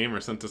Vintage Gamer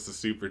sent us a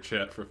super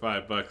chat for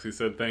 $5. He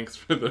said, "Thanks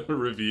for the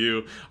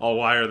review. I'll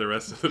wire the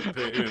rest of the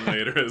payment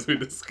later as we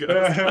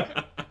discussed."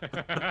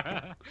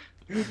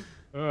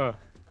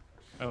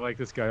 I like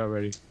this guy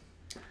already.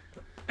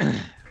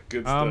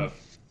 Good stuff.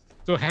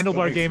 So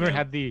Handlebar Thanks, Gamer man.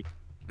 had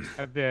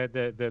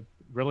the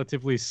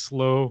relatively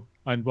slow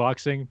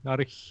unboxing. Not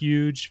a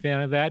huge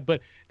fan of that,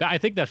 but I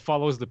think that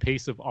follows the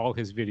pace of all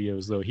his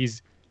videos. Though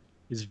he's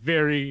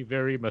very,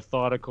 very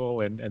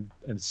methodical and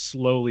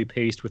slowly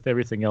paced with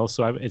everything else.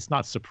 So it's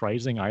not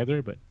surprising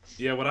either. But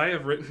Yeah, what I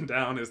have written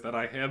down is that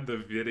I had the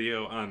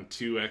video on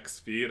 2x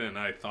speed and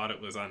I thought it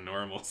was on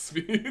normal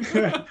speed.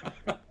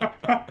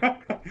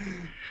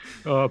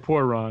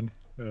 poor Ron.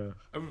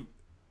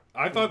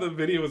 I thought the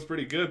video was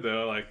pretty good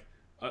though. Like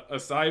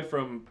aside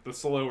from the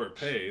slower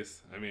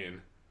pace, I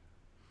mean,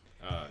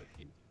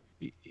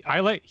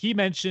 He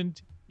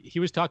mentioned he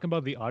was talking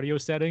about the audio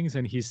settings,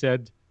 and he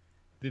said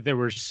that there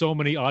were so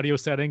many audio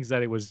settings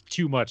that it was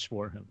too much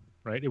for him.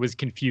 Right? It was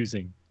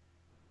confusing.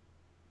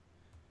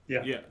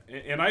 yeah,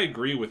 and I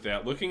agree with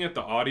that. Looking at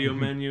the audio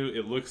menu,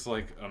 it looks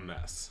like a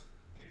mess.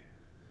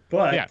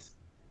 But Yeah.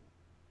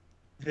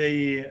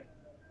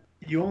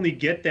 you only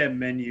get that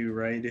menu,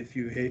 right, if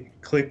you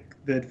click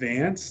the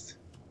advanced.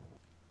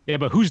 Yeah,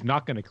 but who's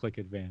not going to click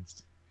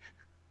advanced?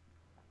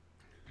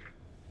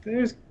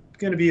 There's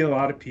going to be a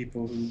lot of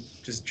people who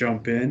just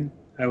jump in,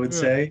 I would Yeah.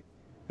 say.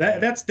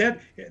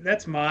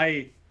 That's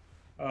my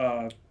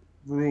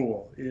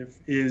rule. If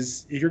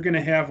you're going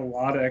to have a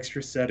lot of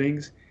extra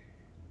settings,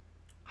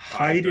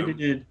 hide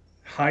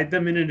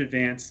them in an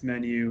advanced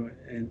menu,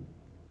 and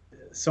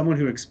someone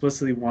who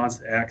explicitly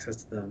wants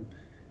access to them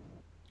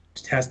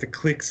just has to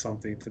click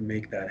something to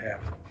make that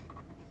happen.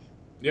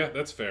 Yeah,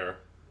 that's fair.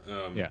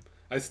 Yeah.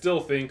 I still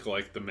think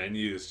like the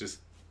menu is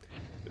just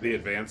the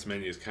advanced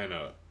menu is kind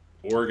of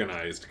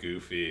organized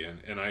goofy,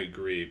 and I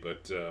agree.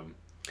 But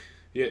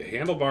yeah,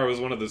 Handlebar was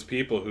one of those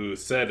people who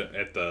said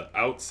at the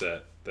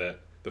outset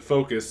that the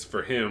focus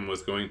for him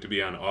was going to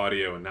be on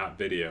audio and not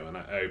video, and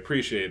I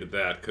appreciated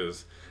that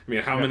because I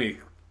mean, how many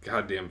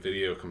goddamn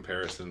video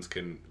comparisons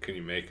can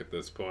you make at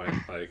this point?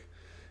 Like,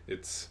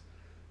 it's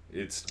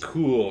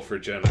cool for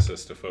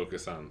Genesis to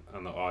focus on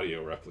the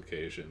audio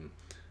replication.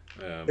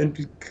 And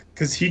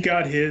because he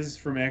got his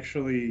from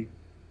actually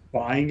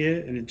buying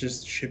it and it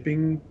just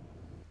shipping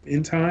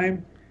in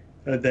time,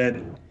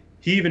 that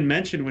he even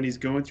mentioned when he's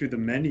going through the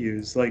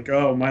menus, like,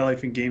 oh, My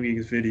Life in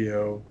Gaming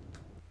video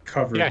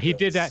covered. Yeah, he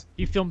did this. that.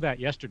 He filmed that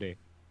yesterday.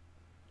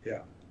 Yeah.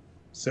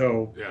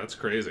 So, Yeah, that's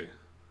crazy.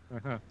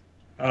 Uh-huh.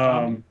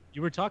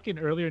 You were talking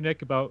earlier,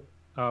 Nick, about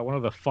one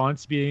of the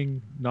fonts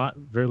being not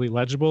very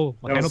legible.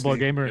 That was Handlebar Steve.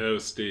 Gamer. Yeah, it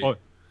was Steve. Oh,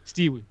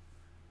 Steve.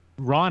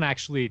 Ron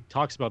actually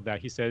talks about that.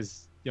 He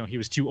says, he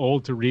was too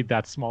old to read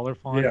that smaller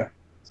font. yeah.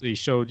 So he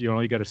showed,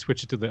 you got to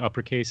switch it to the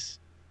uppercase.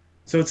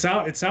 So it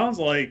sounds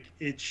like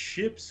it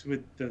ships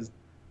with the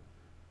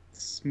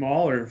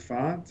smaller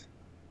font.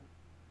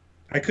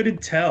 I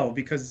couldn't tell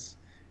because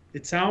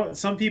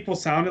some people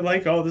sounded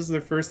like, oh, this is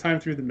their first time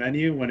through the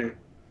menu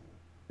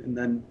and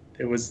then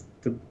it was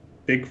the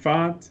big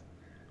font.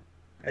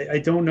 I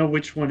don't know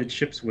which one it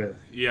ships with.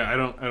 Yeah, I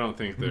don't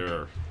think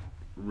they're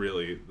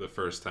really the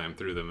first time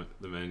through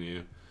the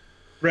menu.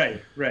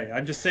 Right.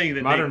 I'm just saying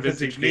that Modern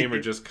Vintage Gamer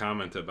just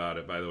commented about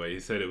it, by the way. He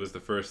said it was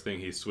the first thing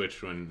he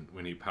switched when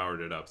he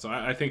powered it up. So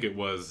I think it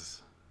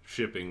was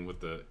shipping with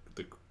the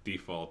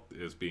default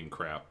as being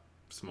crap,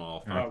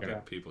 small font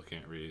that people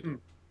can't read.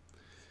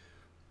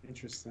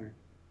 Interesting.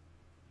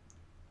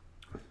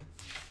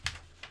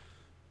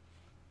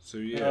 So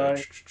yeah,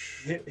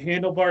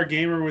 Handlebar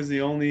Gamer was the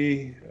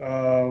only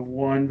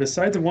one,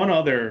 besides one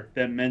other,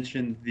 that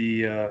mentioned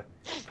the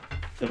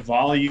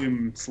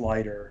volume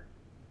slider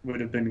would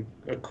have been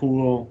a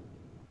cool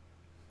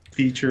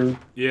feature.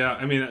 yeah.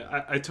 I mean,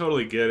 I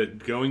totally get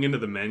it. Going into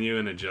the menu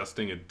and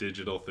adjusting a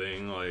digital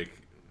thing, like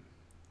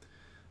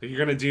you're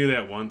gonna do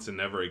that once and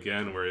never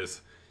again. Whereas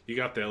you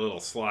got that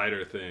little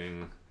slider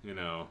thing,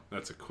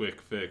 that's a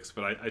quick fix.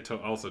 But I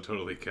also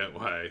totally get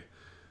why.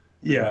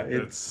 Yeah,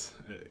 it's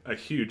a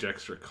huge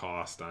extra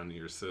cost on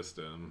your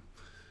system.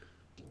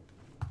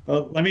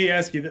 Well, let me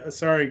ask you.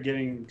 Sorry,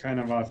 getting kind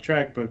of off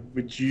track, but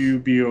would you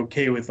be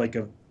okay with like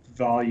a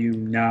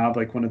volume knob,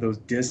 like one of those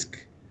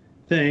disc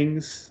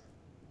things?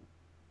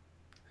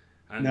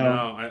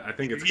 No, I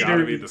think it's got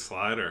to be the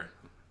slider.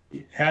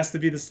 It has to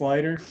be the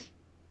slider,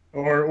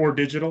 or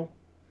digital.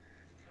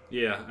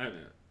 Yeah,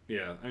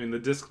 I mean, the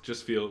disc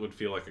just would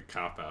feel like a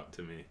cop out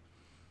to me.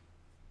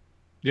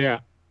 Yeah.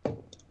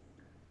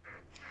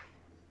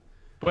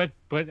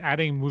 But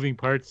adding moving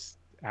parts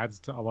adds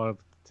to a lot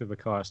to the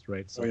cost,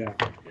 right? So yeah.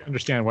 I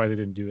understand why they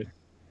didn't do it.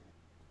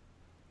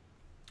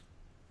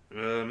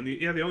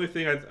 The only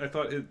thing I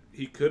thought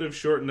he could have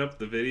shortened up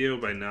the video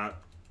by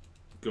not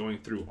going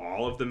through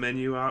all of the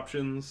menu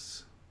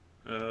options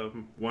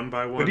one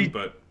by one,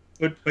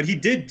 but he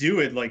did do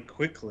it like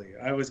quickly.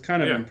 I was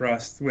kind of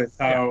impressed with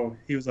how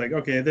he was like,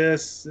 okay,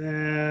 this,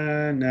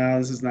 no,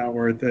 this is not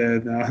worth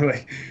it. No,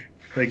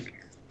 like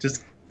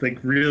just like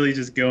really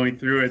just going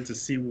through it to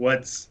see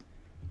what's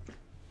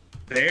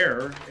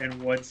there and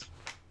what's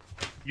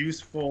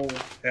useful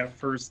at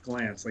first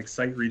glance, like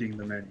sight reading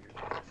the menu.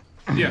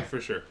 Yeah,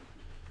 for sure.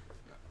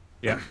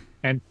 Yeah,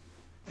 and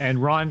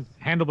Ron,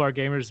 Handlebar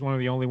Gamer is one of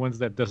the only ones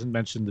that doesn't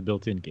mention the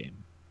built-in game.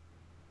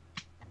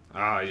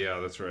 Ah, yeah,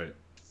 that's right.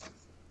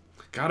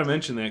 Gotta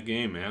mention that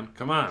game, man.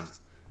 Come on.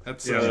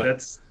 That's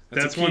that's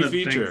a key one of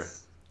the feature.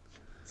 things.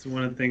 It's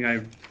one of the things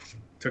I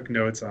took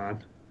notes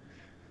on.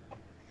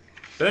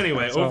 But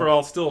anyway, So-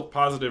 overall, still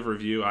positive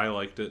review. I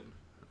liked it.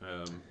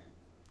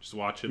 Just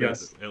watch it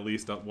Yes. at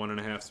least up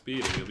 1.5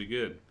 speed, and you'll be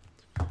good.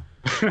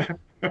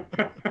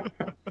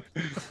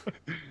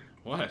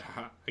 What?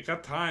 I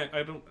got time.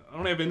 I don't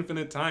have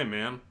infinite time,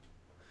 man.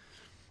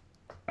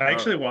 I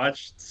actually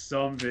watched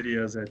some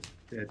videos at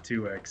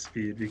 2x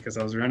speed because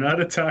I was running out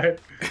of time.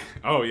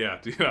 Oh yeah,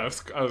 dude, I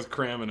was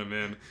cramming them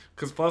in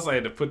because plus I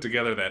had to put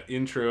together that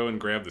intro and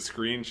grab the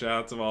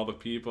screenshots of all the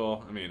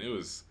people. I mean, it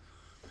was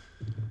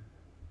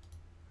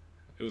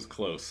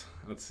close.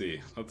 Let's see.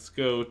 Let's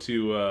go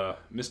to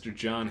Mr.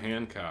 John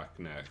Hancock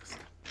next.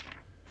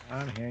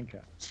 John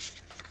Hancock.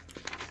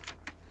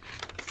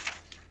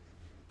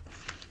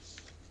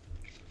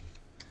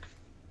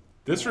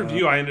 This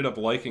review I ended up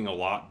liking a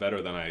lot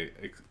better than I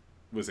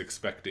was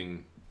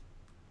expecting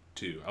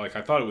to. Like,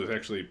 I thought it was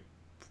actually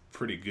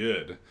pretty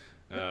good.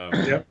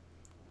 Yep.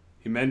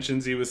 He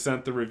mentions he was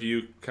sent the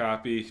review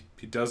copy.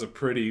 He does a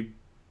pretty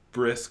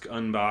brisk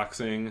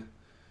unboxing.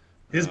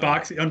 His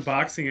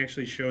unboxing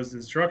actually shows the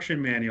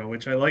instruction manual,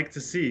 which I like to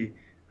see.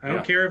 I don't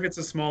Yeah. care if it's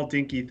a small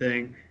dinky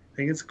thing. I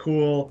think it's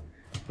cool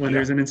when Yeah.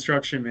 there's an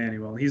instruction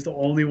manual. He's the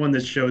only one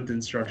that showed the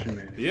instruction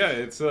manual. Yeah,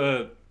 it's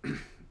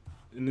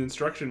an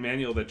instruction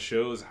manual that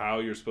shows how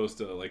you're supposed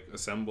to like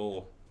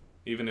assemble,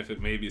 even if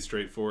it may be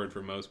straightforward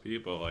for most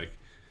people. Like,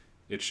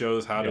 it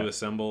shows how to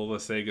assemble the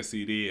Sega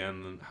CD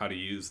and how to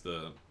use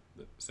the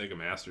Sega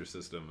Master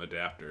System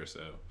adapter.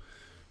 So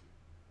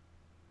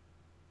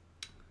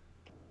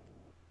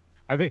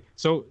I think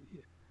so.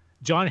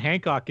 John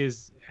Hancock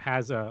has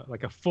a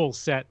full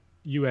set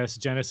U.S.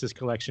 Genesis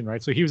collection,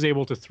 right? So he was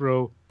able to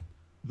throw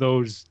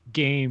those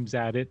games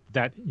at it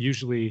that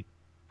usually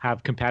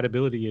have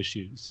compatibility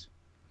issues.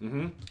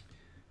 Mm-hmm.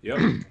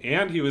 Yep.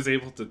 And he was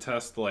able to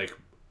test like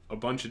a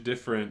bunch of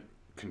different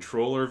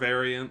controller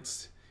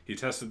variants. He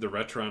tested the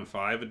Retron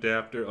 5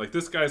 adapter. Like,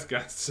 this guy's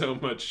got so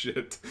much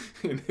shit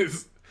in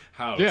his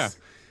house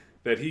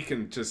that he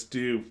can just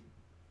do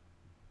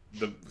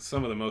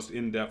some of the most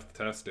in-depth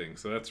testing.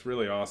 So that's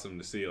really awesome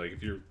to see. Like,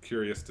 if you're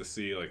curious to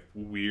see like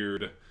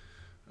weird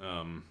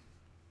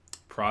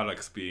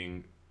products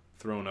being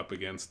thrown up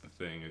against the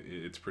thing,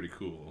 it's pretty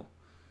cool.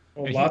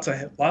 Well, And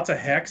lots of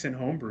hacks and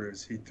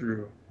homebrews he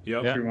threw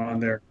Yep. threw on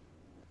there.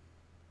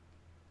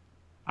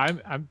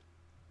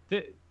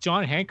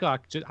 John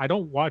Hancock. I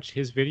don't watch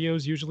his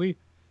videos usually.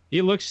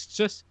 He looks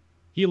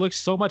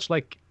so much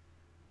like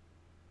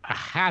a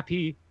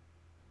happy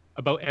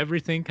about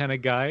everything kind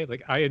of guy.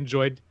 Like, I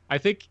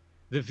think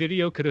the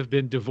video could have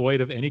been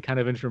devoid of any kind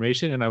of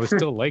information and I would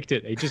still liked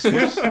it. He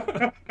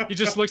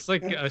just looks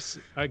like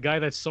a guy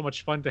that's so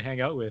much fun to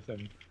hang out with.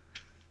 And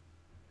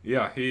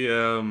Yeah,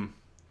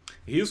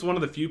 he's one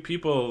of the few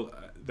people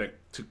that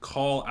to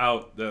call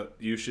out that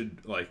you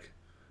should like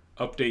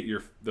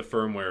update the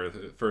firmware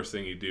the first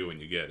thing you do when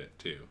you get it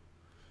too.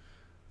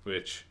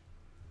 Which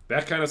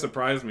that kind of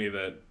surprised me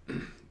that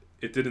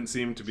it didn't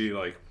seem to be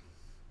like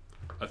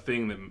a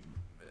thing that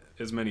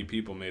as many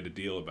people made a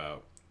deal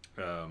about.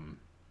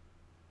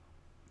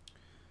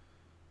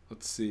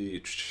 Let's see.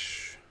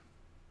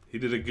 He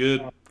did a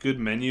good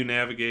menu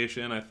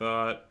navigation, I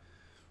thought.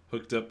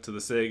 Hooked up to the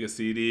Sega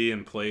CD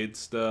and played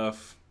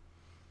stuff.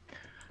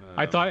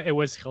 I thought it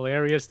was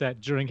hilarious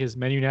that during his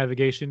menu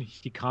navigation,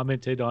 he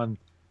commented on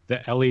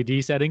the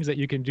LED settings that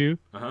you can do.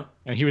 Uh-huh.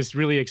 And he was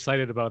really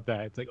excited about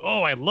that. It's like,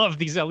 oh, I love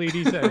these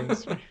LED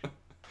settings.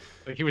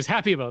 Like, he was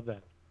happy about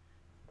that.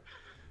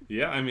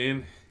 Yeah, I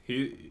mean,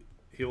 he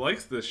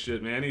likes this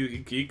shit, man. He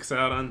geeks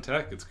out on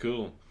tech. It's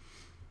cool.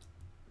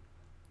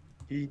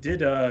 He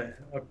did a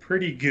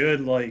pretty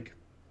good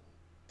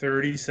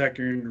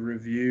 30-second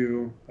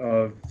review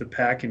of the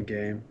Pac-In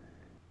game.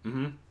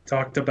 Mm-hmm.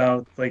 Talked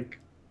about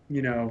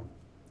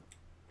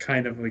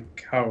kind of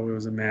like how it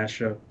was a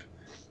mashup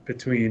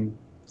between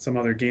some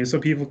other games, so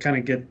people kind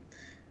of get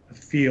a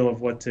feel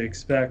of what to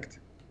expect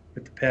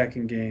with the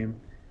Pac-In game.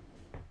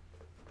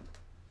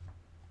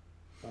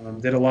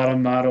 Did a lot of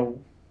model.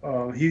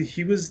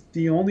 He was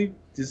the only.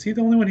 Is he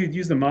the only one who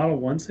used the Model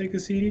 1 Sega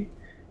CD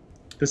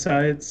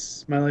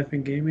besides My Life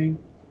in Gaming?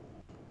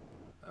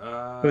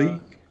 I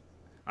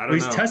don't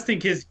He's know. testing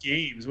his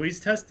games. Well, he's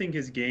testing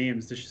his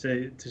games to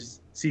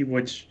see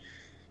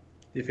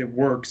if it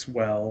works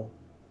well.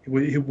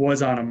 It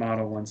was on a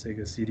Model 1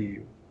 Sega CD,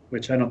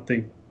 which I don't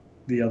think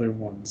the other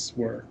ones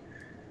were.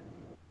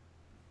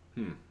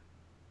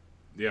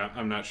 Yeah,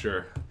 I'm not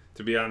sure.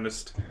 To be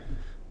honest,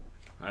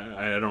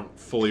 I don't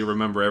fully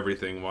remember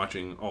everything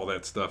watching all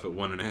that stuff at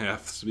 1.5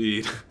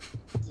 speed.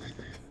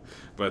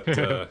 But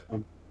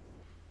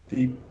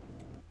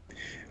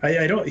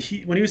I don't.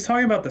 When he was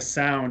talking about the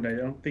sound, I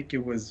don't think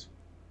it was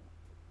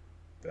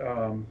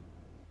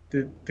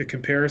the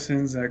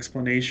comparisons, the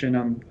explanation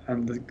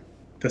on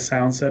the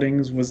sound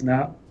settings was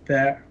not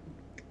that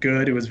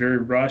good. It was very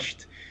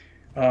rushed.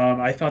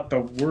 I thought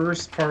the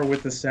worst part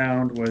with the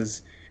sound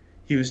was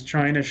he was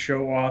trying to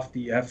show off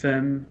the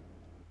FM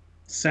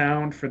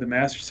sound for the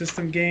Master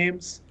System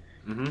games,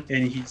 Mm-hmm.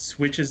 and he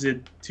switches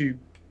it to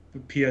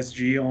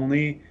PSG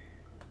only,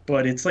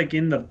 but it's like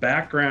in the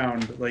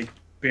background, like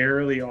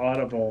barely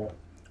audible.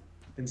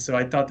 And so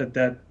I thought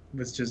that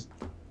was just,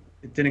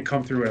 it didn't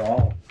come through at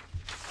all.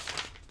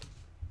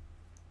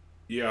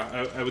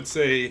 Yeah, I would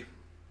say,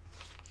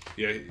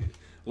 yeah,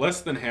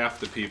 less than half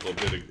the people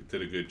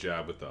did a good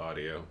job with the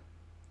audio,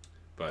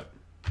 but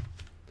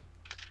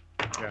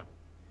Yeah.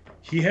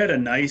 He had a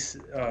nice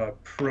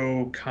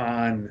pro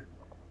con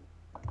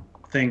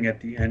thing at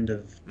the end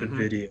of the Mhm.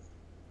 video,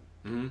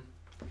 hmm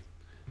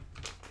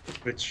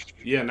which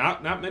yeah,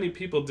 not many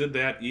people did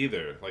that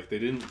either. Like they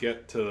didn't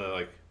get to the,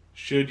 like,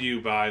 should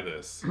you buy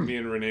this? Me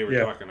and Renee were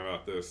Yeah. talking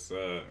about this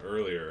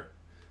earlier.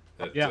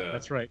 That, Yeah,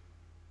 that's right.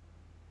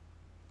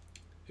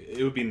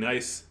 it would be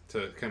nice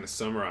to kind of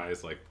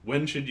summarize, like,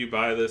 when should you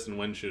buy this and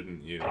when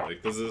shouldn't you?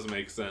 Like, does this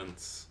make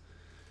sense?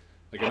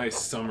 Like a nice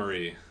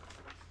summary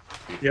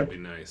would Yep. be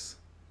nice.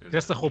 And-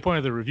 That's the whole point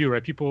of the review,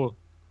 right? People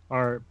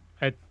are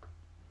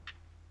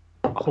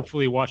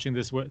hopefully watching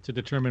this to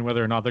determine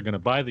whether or not they're going to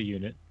buy the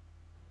unit.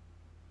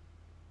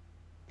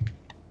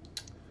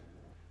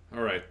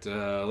 All right,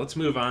 let's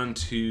move on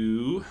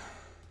to.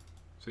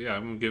 So yeah,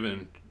 I'm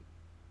giving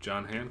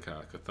John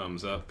Hancock a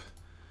thumbs up.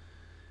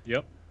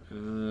 Yep.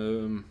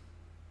 To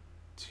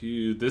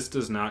this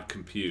does not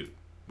compute,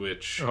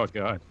 which Oh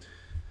god.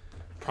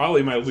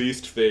 probably my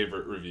least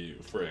favorite review,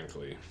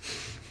 frankly.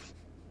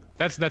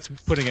 That's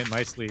putting it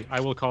nicely.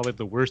 I will call it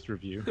the worst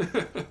review.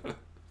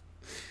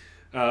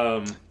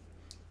 I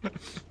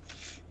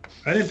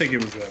didn't think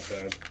it was that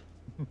bad.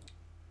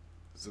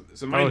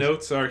 So my Oh,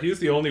 notes are: he's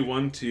the only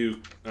one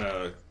to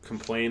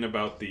complain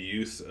about the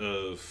use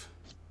of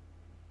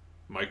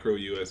micro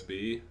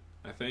USB.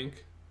 I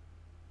think,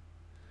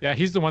 Yeah,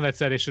 he's the one that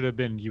said it should have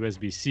been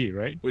USB-C,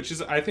 right? which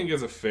is I think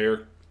is a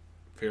fair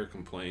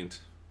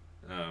complaint.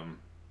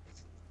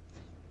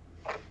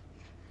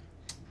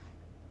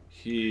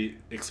 He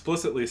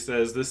explicitly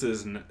says this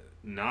is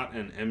not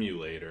an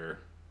emulator,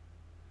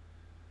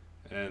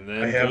 and I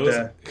then have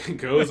goes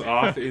goes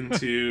off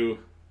into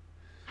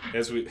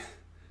as we.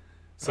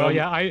 So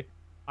yeah,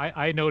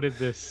 I noted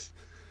this.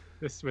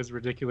 This was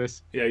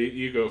ridiculous. Yeah,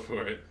 you go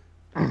for it.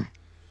 He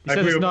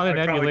says it's not an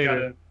probably got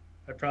emulator. it-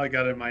 I probably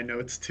got it in my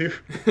notes too.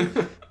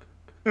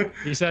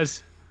 He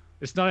says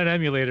it's not an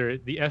emulator.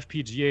 The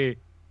FPGA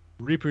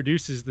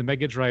reproduces the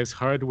Mega Drive's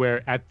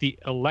hardware at the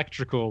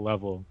electrical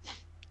level.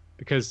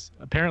 Because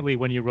apparently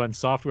when you run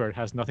software, it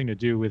has nothing to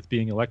do with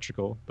being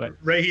electrical. But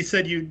Right, he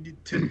said you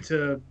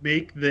to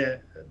make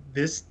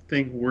this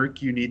thing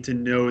work, you need to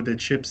know the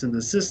chips in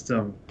the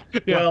system.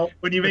 yeah, Well,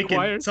 when you make a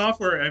requires-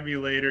 software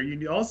emulator,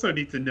 you also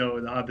need to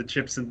know how the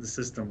chips in the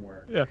system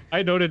work. yeah,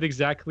 I noted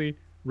exactly.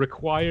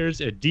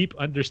 Requires a deep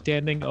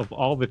understanding of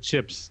all the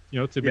chips,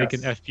 to make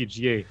an Yes.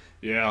 FPGA.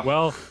 Yeah.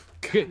 Well,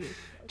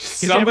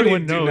 Somebody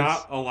everyone do knows-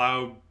 not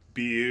allow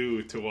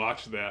BU to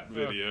watch that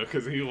video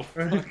because he will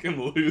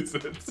fucking lose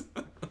it.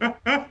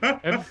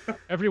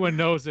 everyone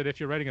knows that if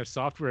you're writing a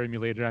software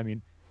emulator, I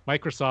mean,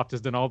 Microsoft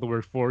has done all the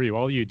work for you.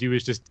 All you do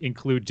is just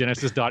include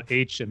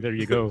Genesis.h, and there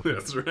you go.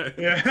 That's right.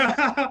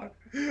 Yeah.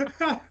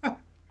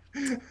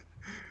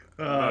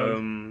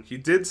 He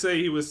did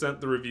say he was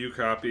sent the review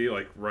copy,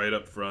 like, right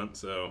up front,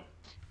 so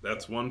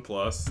that's one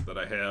plus that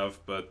I have.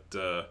 But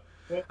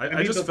Well, I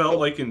mean, just felt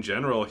like in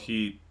general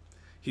he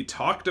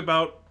talked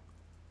about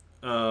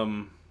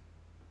a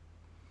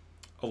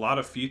lot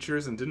of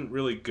features and didn't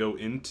really go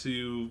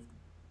into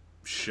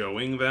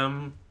showing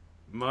them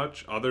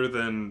much, other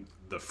than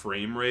the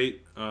frame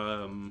rate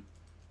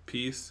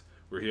piece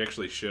where he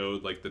actually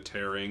showed, like, the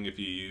tearing if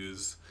you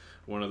use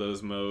one of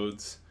those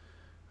modes.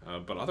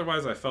 But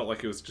otherwise, I felt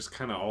like it was just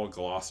kind of all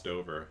glossed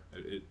over.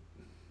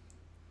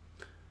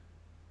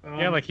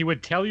 Yeah, like he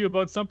would tell you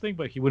about something,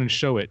 but he wouldn't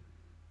show it.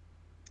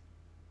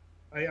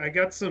 I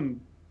got some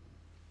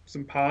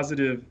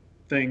positive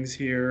things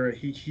here.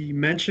 He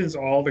mentions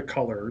all the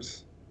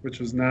colors, which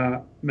was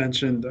not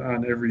mentioned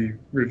on every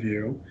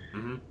review.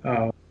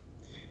 Mhm.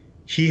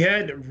 He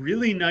had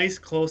really nice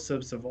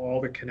close-ups of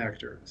all the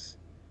connectors.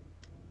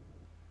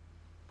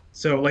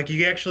 So, like,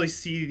 you actually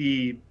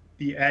see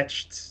the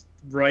etched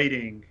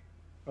writing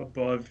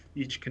above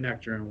each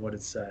connector and what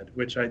it said,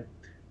 which I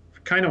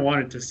kind of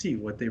wanted to see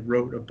what they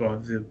wrote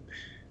above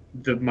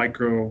the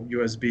micro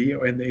USB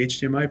and the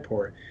HDMI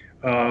port.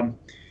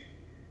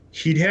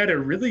 He'd had a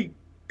really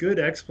good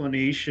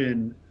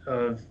explanation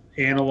of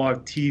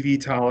analog TV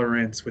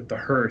tolerance with the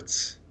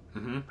hertz.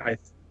 Mhm.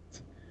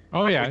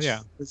 Oh yeah, Which yeah.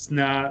 It's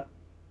not.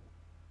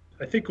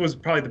 I think it was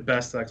probably the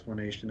best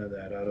explanation of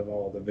that out of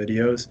all the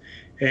videos,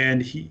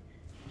 and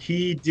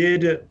he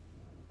did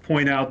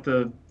point out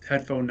the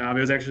headphone knob. It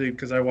was actually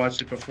because I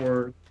watched it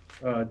before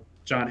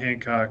John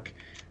Hancock,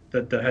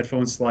 that the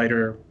headphone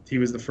slider. He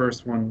was the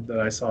first one that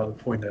I saw to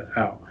point that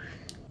out.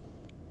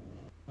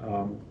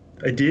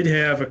 I did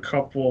have a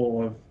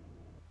couple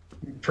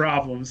of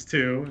problems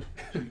too.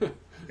 You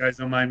guys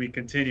don't mind me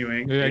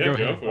continuing. Yeah, Yeah, go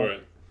go ahead. for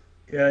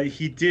it.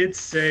 He did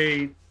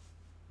say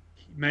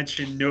he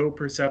mentioned no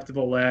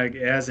perceptible lag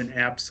as an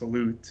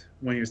absolute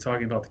when he was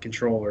talking about the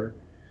controller,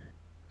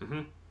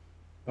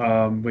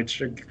 Hmm.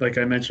 which, like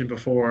I mentioned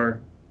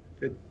before,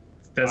 it,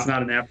 that's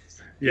not an app.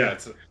 Yeah,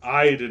 Yeah,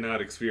 I did not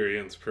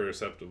experience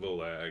perceptible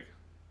lag,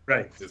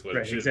 right, is what it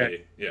right, should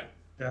exactly. be. Yeah.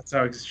 That's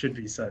how it should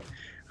be said.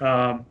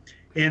 Um,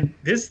 and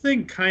this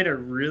thing kind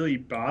of really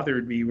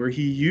bothered me where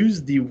he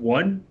used the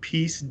one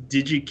piece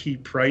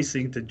DigiKey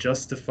pricing to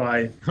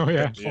justify Oh the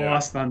yeah. Yeah.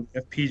 cost on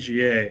the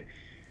FPGA.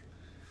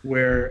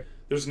 Where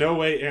There's no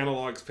way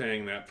analog's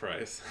paying that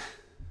price.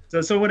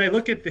 so when I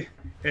look at the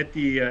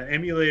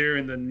emulator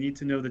and the need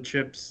to know the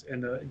chips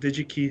and the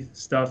DigiKey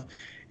stuff,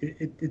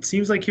 it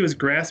seems like he was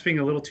grasping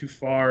a little too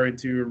far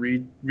into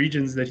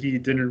regions that he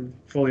didn't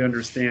fully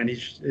understand.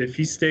 If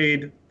he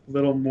stayed a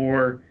little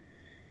more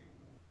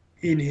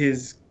in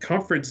his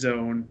comfort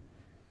zone,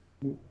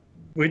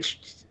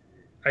 which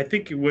I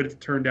think it would have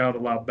turned out a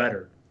lot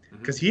better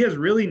because he has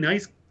really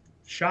nice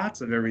shots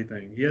of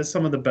everything. He has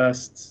some of the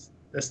best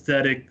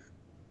aesthetic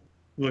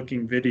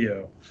looking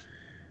video.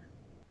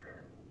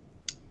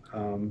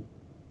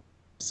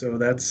 So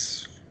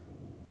that's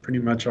pretty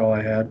much all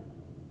I had.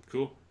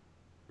 Cool.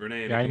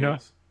 Renee, Yeah, I anything know.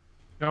 else?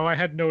 No, I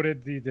had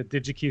noted the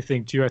DigiKey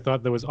thing too. I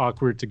thought that was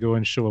awkward to go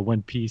and show a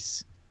one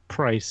piece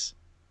price.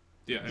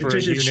 Yeah, For a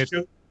unit.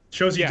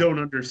 Shows you Yeah. don't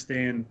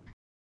understand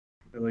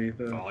really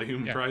the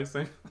volume Yeah.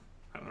 pricing.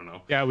 I don't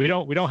know. Yeah, we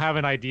don't have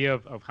an idea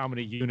of how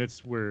many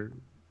units were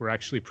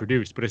actually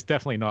produced, but it's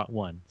definitely not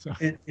one. So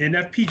and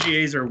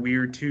FPGAs are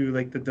weird too.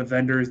 Like the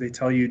vendors, they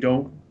tell you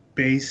don't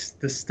base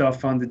the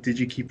stuff on the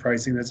DigiKey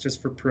pricing. That's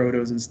just for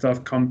protos and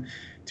stuff. Come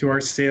to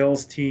our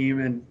sales team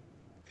and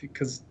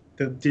because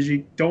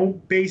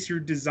don't base your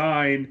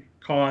design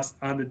cost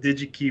on the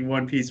DigiKey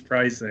one piece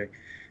pricing.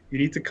 You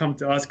need to come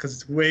to us because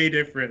it's way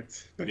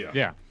different. Yeah.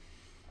 yeah.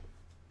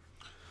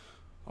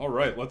 All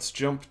right, let's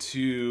jump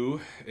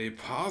to a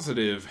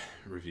positive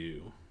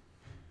review.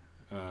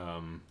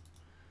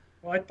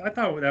 Well, I thought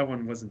that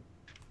one wasn't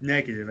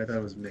negative. I thought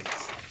it was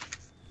mixed.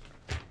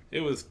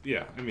 It was,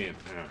 yeah. I mean,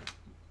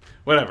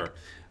 whatever.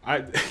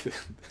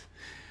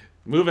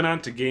 Moving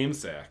on to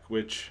GameSack,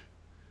 which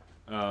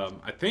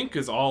I think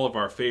is all of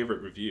our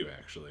favorite review.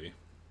 Actually,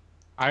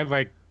 I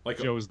like Like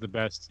a- Joe's the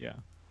best. Yeah.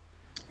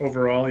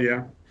 Overall,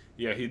 yeah.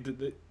 yeah, he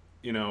did.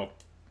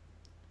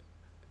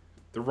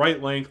 The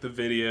right length of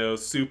video,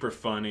 super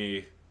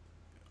funny,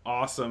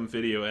 awesome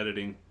video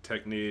editing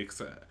techniques.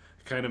 I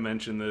kind of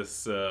mentioned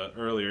this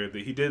earlier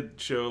that he did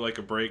show like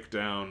a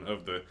breakdown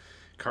of the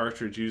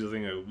cartridge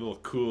using a little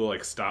cool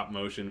like stop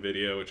motion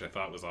video, which I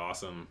thought was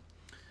awesome.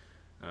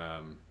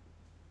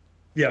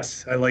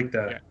 Yes, I like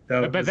that. Yeah.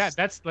 That But was- that's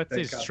that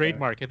his got that.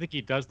 trademark. I think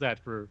he does that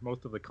for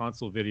most of the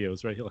console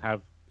videos, right? He'll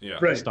have Yeah.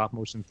 Right. a stop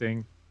motion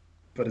thing.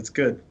 but it's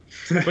good.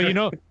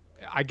 But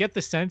I get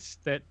the sense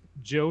that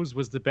Joe's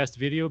was the best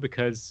video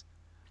because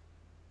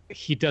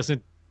he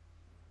doesn't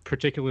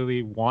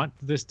particularly want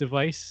this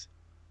device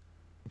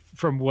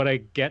from what I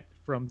get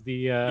from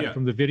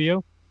the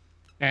video.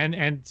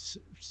 And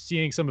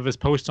seeing some of his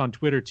posts on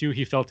Twitter too,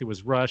 he felt it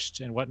was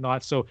rushed and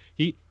whatnot. So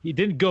he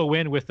didn't go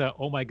in with a,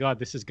 oh my God,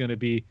 this is going to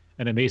be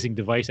an amazing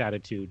device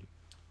attitude.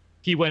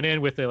 He went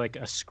in with a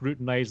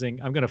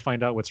scrutinizing, I'm going to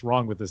find out what's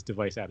wrong with this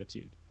device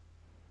attitude.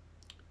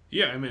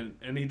 Yeah, I mean,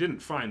 and he didn't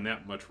find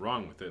that much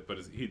wrong with it, but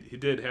he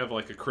did have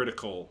like a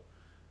critical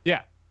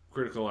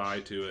eye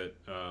to it.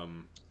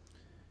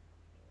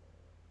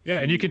 Yeah,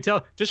 and you can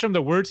tell just from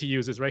the words he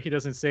uses, right? He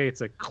doesn't say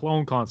it's a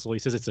clone console. He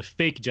says it's a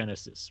fake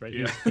Genesis, right?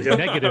 Yeah. He's Yeah.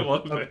 negative. I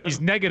love that.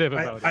 He's negative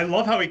about I it.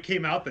 love how he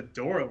came out the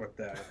door with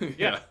that.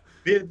 Yeah.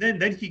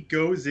 Then he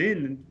goes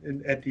in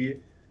and at the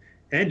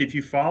end, if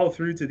you follow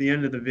through to the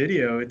end of the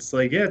video, it's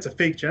like, yeah, it's a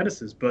fake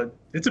Genesis, but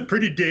it's a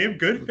pretty damn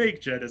good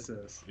fake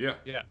Genesis. Yeah.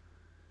 Yeah.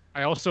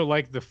 I also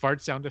like the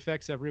fart sound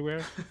effects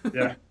everywhere.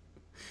 Yeah.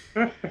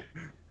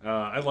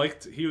 I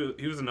liked he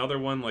was another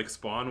one like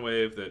Spawn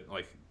Wave that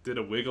like did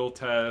a wiggle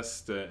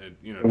test and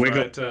A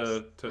wiggle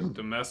tried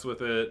to mess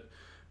with it.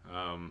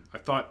 I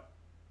thought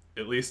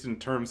at least in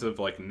terms of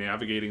like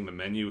navigating the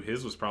menu,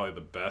 his was probably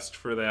the best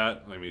for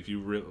that. I mean, if you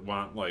really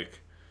want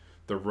like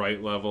the right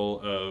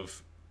level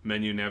of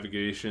menu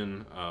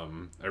navigation,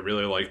 I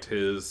really liked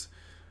his.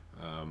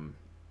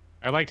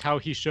 I liked how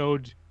he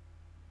showed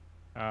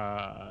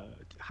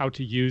how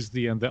to use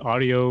the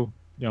audio,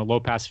 low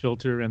pass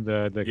filter and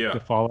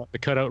the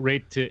cutout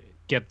rate to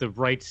get the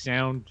right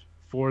sound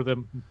for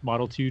the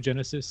Model 2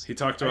 Genesis. He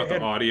talked about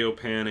the audio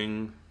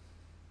panning.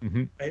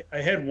 Mm-hmm. I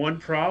had one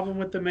problem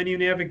with the menu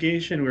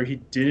navigation where he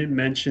didn't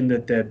mention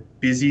that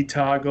busy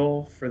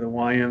toggle for the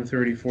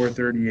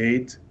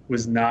YM3438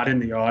 was not in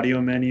the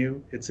audio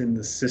menu. It's in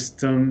the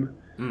system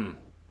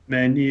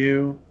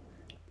menu,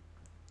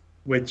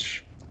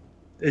 which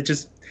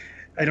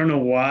I don't know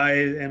why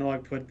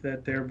Analog put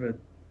that there, but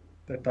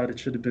I thought it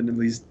should have been at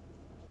least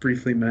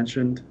briefly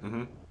mentioned.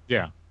 Mm-hmm.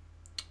 Yeah.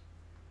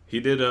 He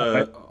did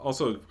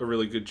also a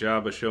really good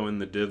job of showing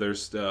the dither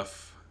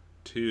stuff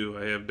 2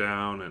 I have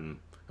down, and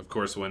of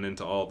course went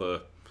into all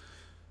the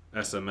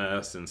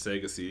SMS and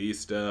Sega CD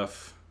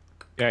stuff.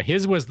 Yeah,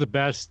 his was the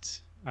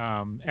best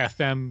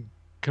FM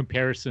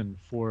comparison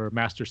for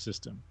Master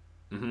System,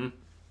 Mm-hmm.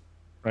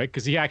 right?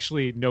 Because he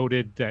actually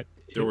noted that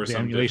There were the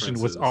some emulation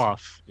was differences.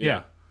 off.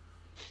 Yeah.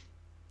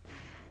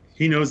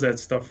 He knows that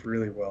stuff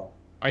really well.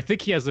 I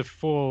think he has a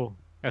full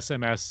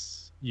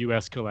SMS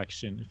US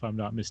collection, if I'm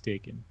not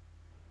mistaken.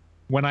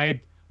 When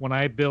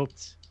I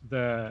built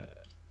the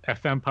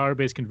FM power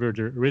base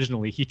converter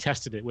originally, he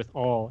tested it with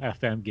all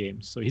FM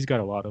games, so he's got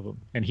a lot of them,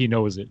 and he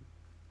knows it.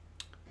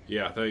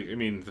 Yeah, I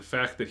mean, the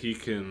fact that he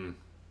can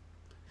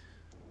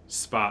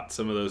spot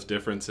some of those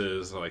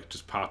differences, like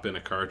just pop in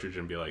a cartridge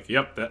and be like,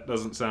 "Yep, that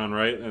doesn't sound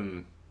right,"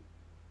 and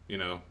you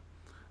know,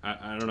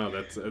 I don't know,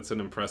 that's an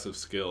impressive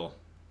skill.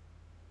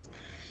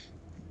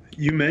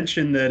 You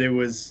mentioned that it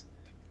was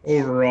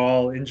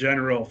overall, in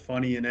general,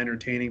 funny and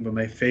entertaining, but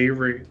my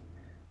favorite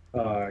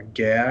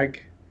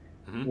gag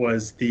Mhm.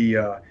 was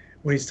the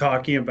when he's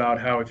talking about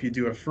how if you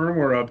do a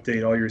firmware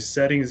update, all your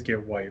settings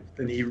get wiped.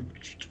 And he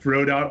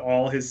wrote out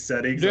all his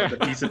settings on the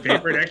piece of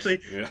paper and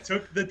actually Yeah.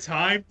 took the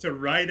time to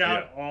write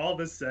out all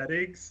the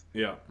settings.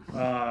 Yeah.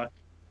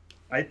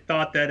 I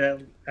thought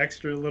that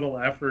extra little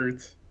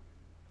effort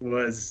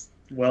was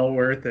well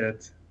worth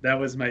it. That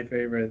was my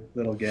favorite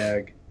little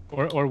gag.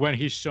 Or when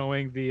he's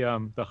showing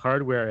the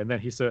hardware, and then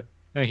he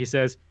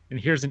says, and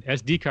here's an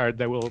SD card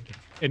that will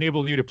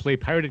enable you to play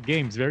pirated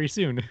games very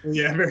soon.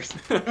 Yeah, very,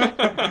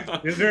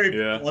 he was very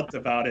Yeah. blunt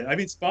about it. I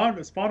mean,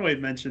 Spawnwave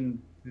mentioned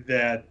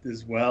that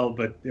as well,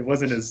 but it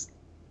wasn't as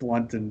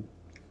blunt and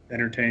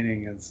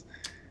entertaining as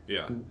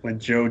Yeah. when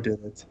Joe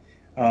did it.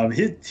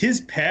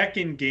 His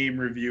pack-in game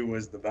review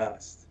was the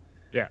best.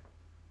 Yeah.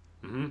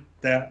 Mm-hmm.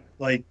 That,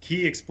 like,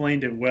 he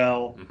explained it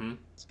well. Mm-hmm.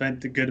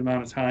 Spent a good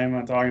amount of time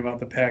on talking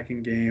about the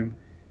pack-in game.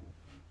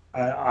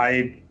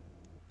 I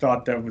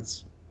thought that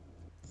was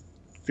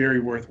very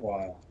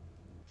worthwhile.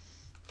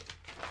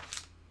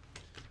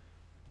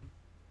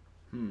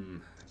 I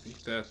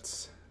think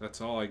that's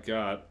all I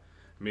got.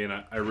 I mean,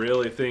 I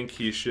really think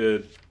he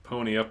should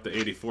pony up the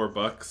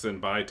 $84 and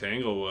buy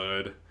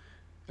Tanglewood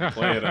and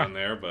play it on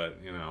there, but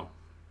you know,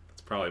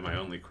 that's probably my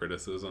only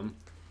criticism.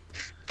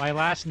 My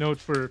last note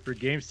for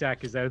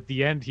GameStack is that at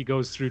the end he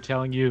goes through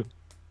telling you,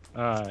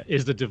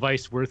 is the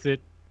device worth it?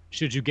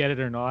 Should you get it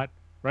or not?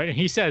 Right? And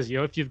he says,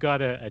 if you've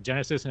got a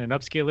Genesis and an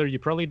upscaler, you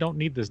probably don't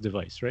need this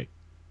device, right?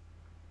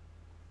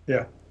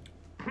 Yeah.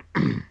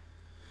 Yeah,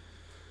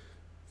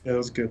 that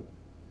was good.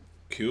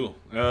 Cool.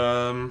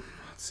 Let's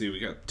see, we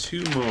got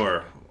 2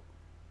 more.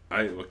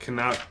 I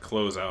cannot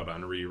close out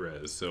on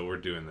Re-Res, so we're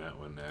doing that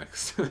one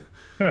next.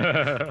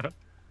 Alright,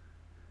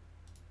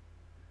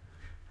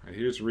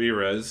 here's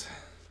Re-Res.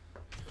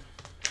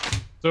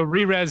 So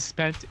Re-Res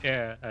spent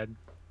a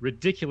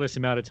ridiculous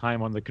amount of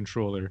time on the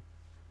controller.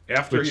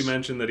 After he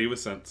mentioned that he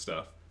was sent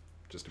stuff,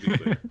 just to be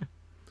clear.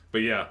 But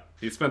yeah,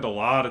 he spent a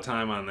lot of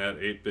time on that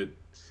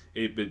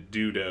 8-bit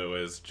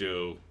Dudo, as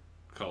Joe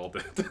called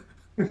it.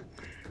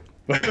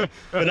 But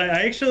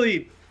I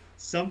actually,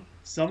 some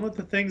of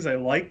the things I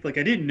liked, like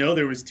I didn't know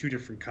there was 2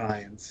 different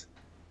kinds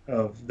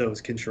of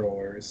those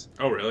controllers.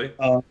 Oh, really?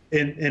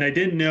 And I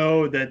didn't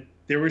know that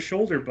there were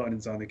shoulder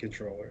buttons on the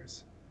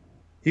controllers.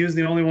 He was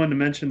the only one to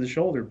mention the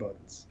shoulder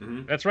buttons.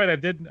 Mm-hmm. That's right. I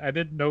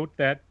did note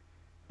that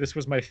this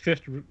was my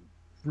 5th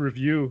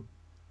review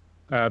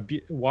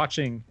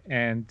watching,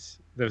 and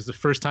that was the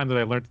first time that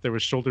I learned that there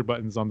was shoulder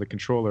buttons on the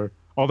controller.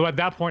 Although at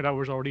that point I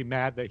was already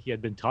mad that he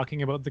had been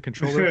talking about the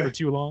controller for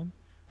too long.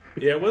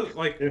 Yeah, it was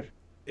like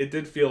it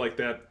did feel like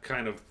that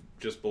kind of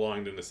just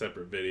belonged in a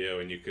separate video,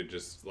 and you could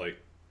just like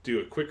do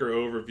a quicker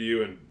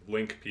overview and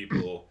link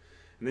people,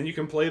 and then you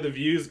can play the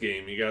views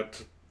game. You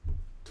got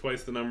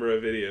twice the number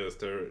of videos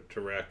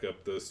to rack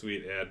up those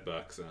sweet ad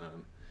bucks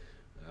on.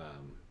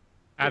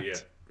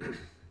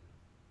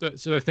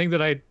 So the thing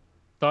that I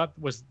thought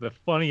was the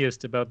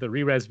funniest about the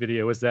Re-Res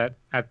video is that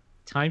at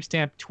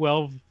timestamp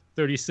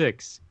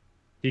 12:36,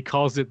 he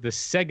calls it the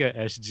Sega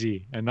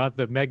SG and not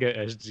the Mega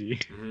SG.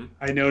 Mm-hmm.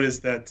 I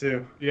noticed that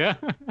too. Yeah.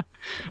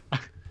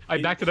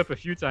 I backed it up a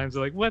few times.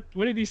 Like, what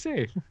did he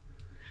say?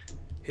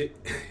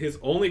 His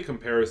only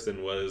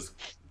comparison was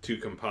to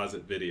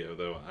composite video,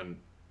 though, on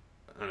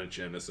a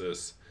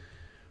Genesis,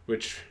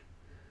 which,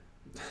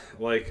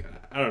 like,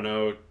 I don't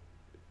know,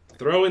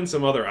 throw in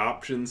some other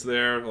options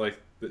there. Like,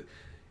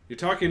 you're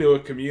talking to a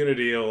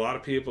community. A lot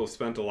of people have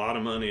spent a lot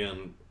of money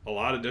on a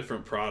lot of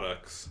different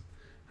products.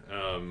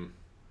 I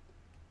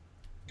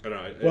don't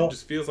know. It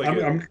just feels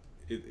like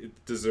it's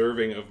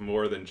deserving of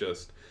more than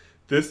just,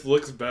 this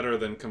looks better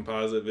than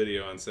composite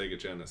video on Sega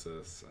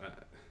Genesis.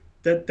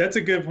 That's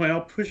a good point.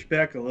 I'll push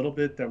back a little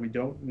bit that we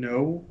don't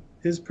know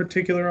his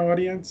particular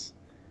audience,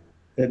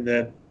 and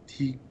that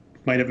he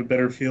might have a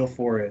better feel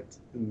for it.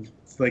 And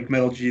it's like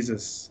Metal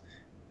Jesus.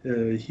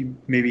 He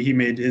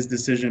made his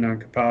decision on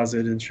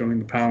composite and showing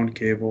the pound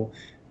cable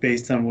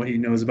based on what he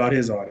knows about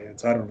his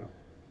audience. I don't know.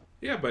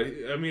 Yeah, but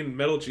I mean,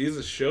 Metal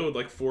Jesus showed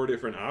like 4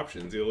 different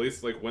options. He at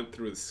least like went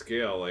through the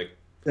scale. Like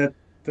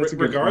That's a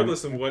good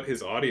regardless point. of what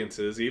his audience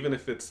is, even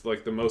if it's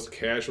like the most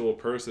casual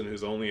person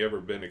who's only ever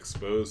been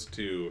exposed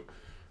to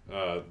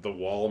the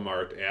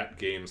Walmart at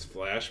games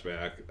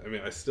flashback, I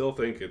mean, I still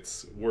think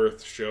it's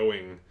worth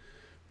showing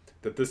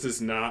that this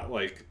is not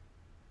like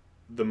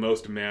the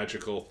most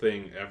magical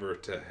thing ever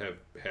to have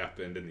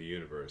happened in the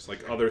universe.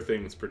 Like other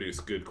things produce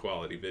good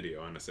quality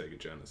video on a Sega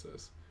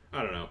Genesis.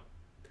 I don't know.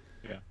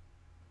 Yeah.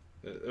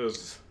 That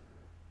was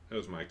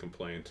my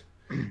complaint.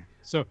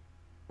 So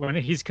when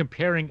he's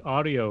comparing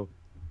audio,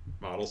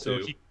 Model so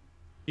 2.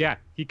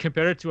 he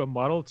compared it to a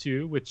Model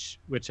 2, which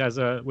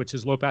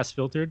is low pass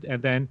filtered,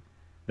 and then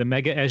the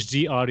Mega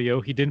SG audio,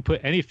 he didn't put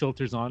any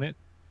filters on it,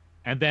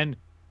 and then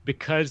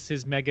because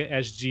his Mega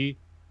SG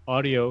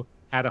audio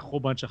had a whole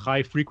bunch of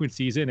high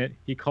frequencies in it,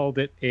 he called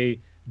it a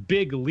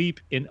big leap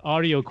in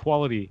audio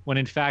quality, when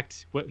in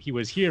fact what he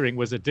was hearing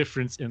was a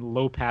difference in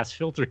low pass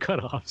filter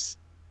cutoffs.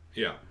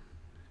 Yeah.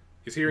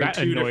 He's hearing That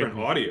two annoyed different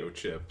me. audio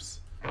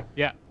chips.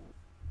 Yeah.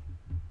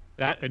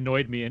 That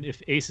annoyed me, and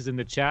if Ace is in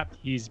the chat,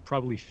 he's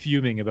probably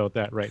fuming about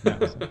that right now.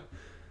 So.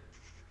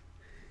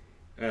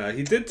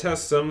 He did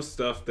test some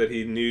stuff that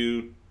he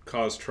knew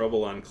caused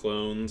trouble on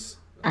clones.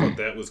 I thought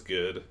that was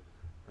good.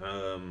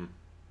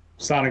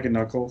 Sonic and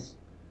Knuckles.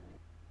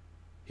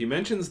 He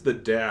mentions the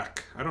DAC.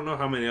 I don't know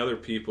how many other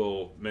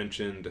people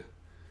mentioned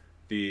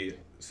the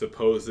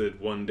supposed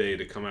one day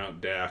to come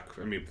out DAC.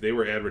 I mean, they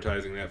were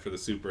advertising that for the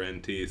Super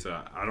NT,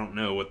 so I don't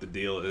know what the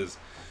deal is.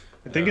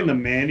 I think in the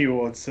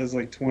manual it says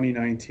like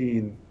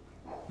 2019.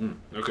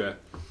 Okay.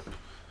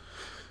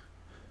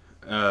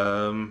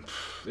 And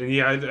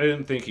yeah, I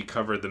didn't think he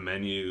covered the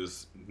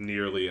menus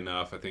nearly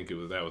enough. I think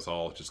that was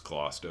all just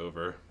glossed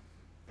over.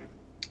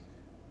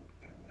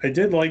 I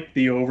did like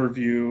the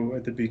overview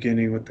at the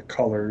beginning with the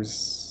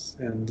colors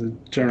and the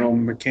general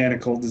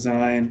mechanical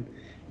design.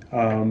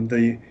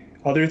 The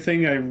other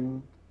thing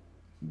I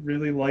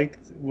really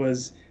liked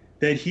was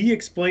that he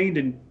explained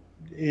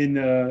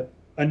in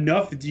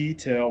enough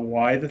detail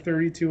why the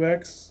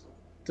 32X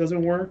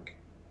doesn't work,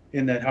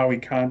 and that how he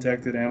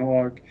contacted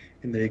Analog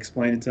and they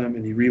explained it to him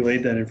and he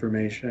relayed that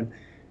information.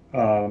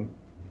 I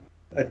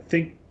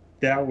think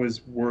that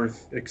was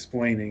worth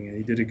explaining, and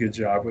he did a good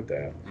job with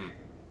that.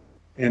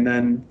 And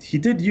then he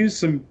did use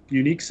some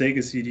unique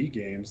Sega CD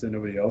games that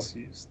nobody else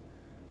used.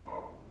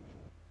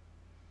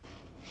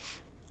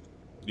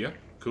 Yeah,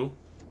 cool.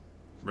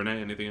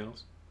 Renee, anything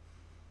else?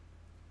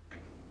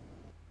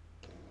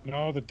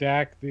 No, the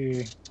DAC,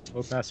 the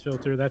low pass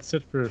filter, that's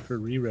it for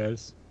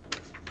re-res.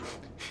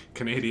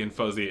 Canadian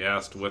Fuzzy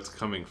asked what's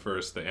coming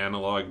first, the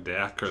analog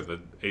DAC or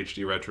the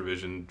HD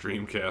Retrovision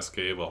Dreamcast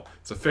cable.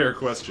 It's a fair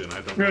question.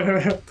 I don't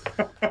know.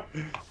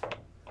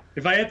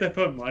 If I had to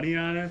put money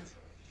on it,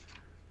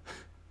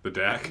 The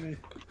DAC?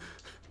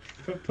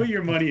 put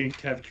your money in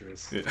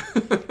Tetris.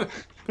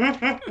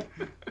 Yeah.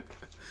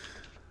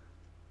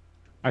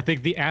 I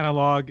think the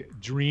analog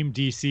Dream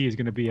DC is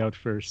going to be out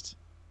first.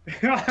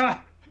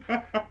 I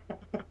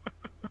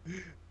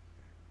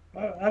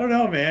don't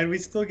know, man. We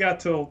still got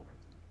till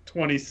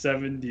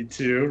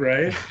 2072,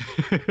 right?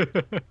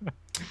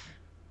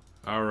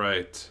 All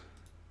right.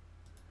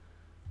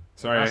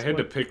 Sorry, I had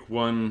to pick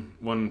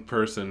one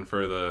person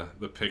for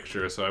the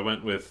picture, so I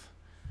went with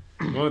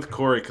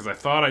Corey because I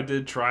thought I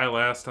did try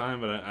last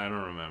time, but I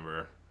don't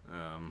remember.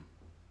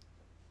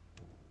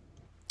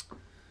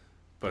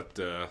 But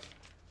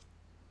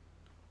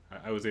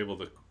I was able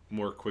to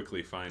more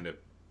quickly find an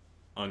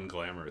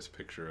unglamorous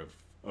picture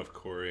of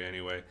Corey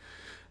anyway.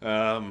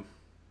 So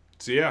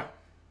yeah,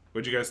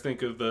 what'd you guys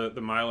think of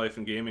the My Life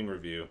in Gaming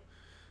review?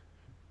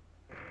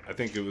 I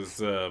think it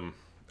was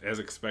as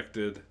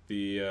expected.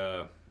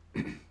 The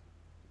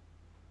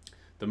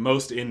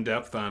most in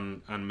depth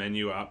on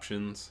menu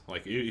options.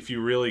 Like if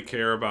you really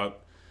care about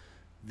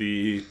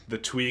the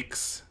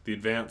tweaks, the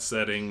advanced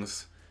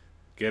settings,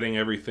 getting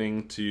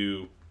everything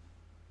to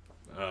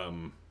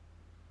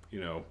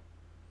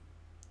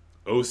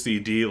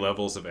OCD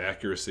levels of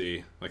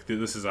accuracy, like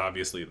this is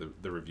obviously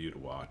the review to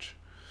watch.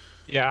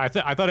 Yeah,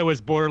 I thought it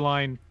was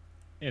borderline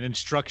an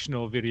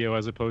instructional video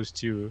as opposed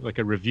to like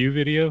a review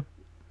video.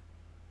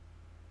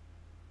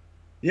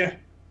 Yeah,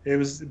 it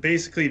was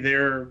basically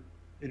their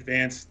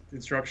advanced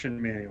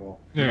instruction manual.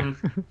 Yeah.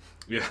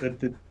 Yeah. That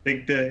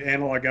the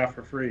analog got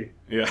for free.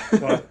 Yeah.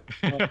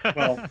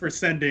 well, for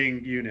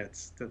sending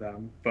units to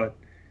them, but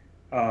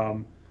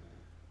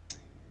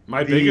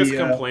my biggest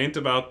complaint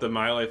about the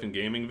My Life in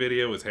Gaming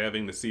video was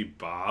having to see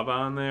Bob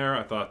on there.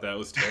 I thought that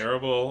was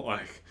terrible.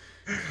 Like,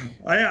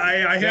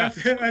 I have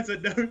him as a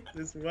note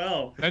as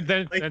well. And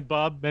then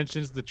Bob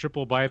mentions the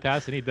triple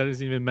bypass, and he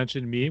doesn't even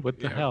mention me. What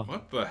the hell?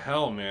 What the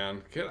hell,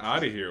 man? Get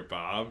out of here,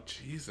 Bob.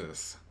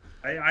 Jesus.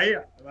 I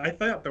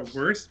thought the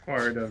worst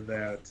part of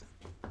that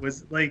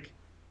was like,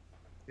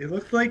 it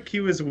looked like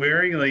he was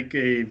wearing like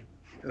a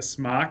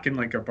smock in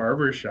like a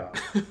barber shop.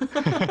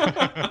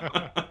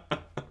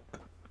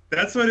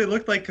 That's what it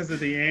looked like because of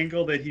the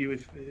angle that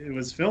it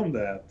was filmed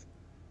at.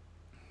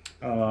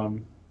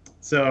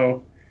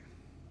 So,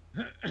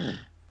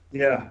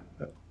 yeah.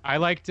 I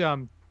liked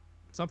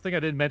Something I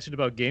didn't mention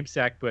about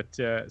GameSack,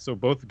 but so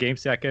both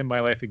GameSack and My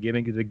Life in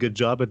Gaming did a good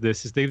job at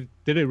this. Is they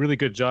did a really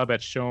good job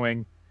at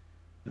showing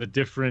the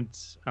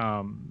different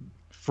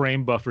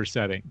frame buffer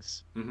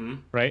settings, Mm-hmm.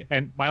 right?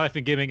 And My Life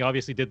in Gaming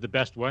obviously did the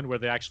best one, where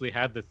they actually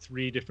had the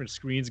 3 different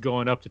screens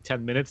going up to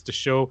 10 minutes to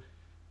show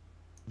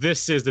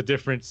this is the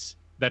difference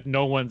that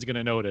no one's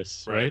gonna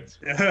notice, right?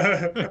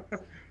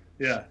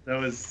 Yeah, that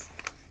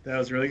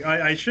was really.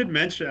 I should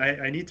mention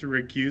I need to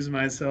recuse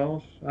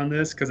myself on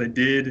this because I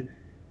did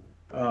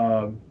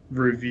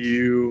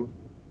review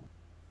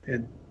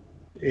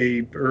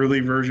a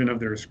early version of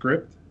their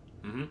script,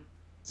 Mm-hmm.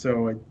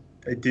 so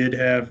I did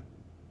have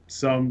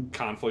some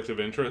Conflict of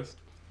interest.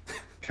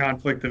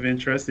 conflict of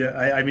interest. Yeah,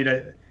 I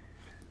mean,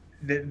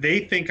 they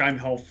think I'm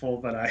helpful,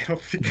 but I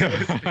don't think I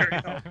was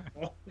very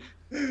helpful.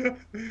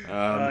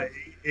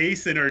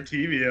 Ace and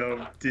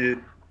Artemio did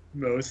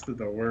most of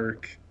the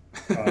work.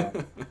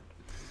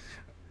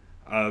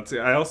 See,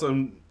 I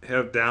also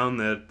have down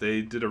that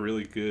they did a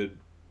really good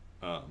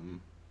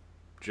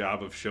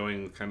job of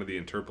showing kind of the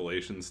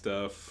interpolation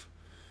stuff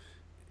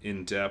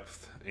in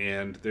depth,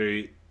 and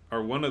they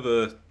are one of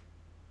the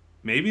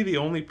maybe the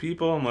only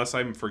people, unless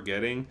I'm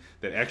forgetting,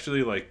 that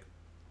actually like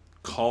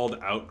called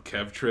out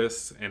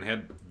Kevtris and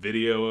had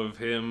video of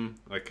him,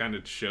 like kind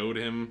of showed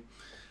him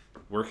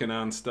working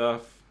on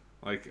stuff.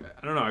 Like,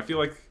 I don't know, I feel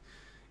like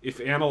if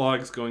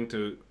Analog's going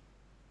to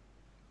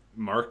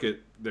market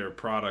their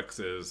products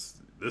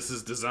as this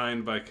is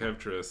designed by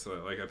Kevtris,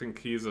 like I think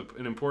he's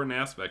an important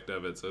aspect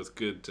of it, so it's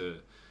good to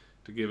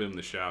give him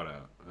the shout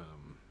out.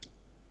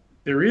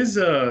 There is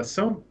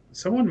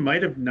someone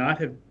might have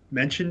not have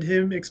mentioned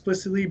him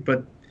explicitly,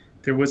 but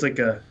there was like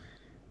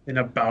an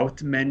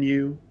about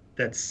menu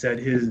that said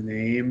his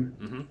name,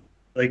 Mm-hmm.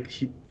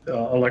 like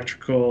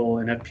electrical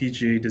and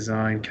FPGA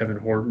design Kevin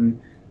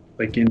Horton,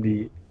 like in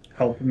the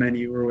help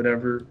menu or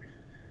whatever.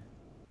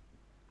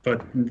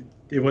 But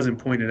it wasn't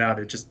pointed out.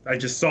 I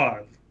just saw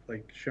it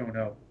like showing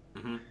up.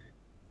 Mm-hmm.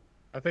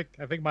 I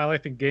think My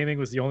Life in Gaming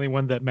was the only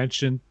one that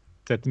mentioned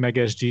that the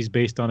Mega SG is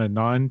based on a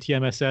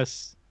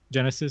non-TMSS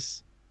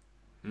Genesis.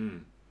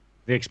 Mm.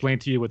 They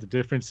explained to you what the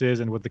difference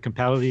is and what the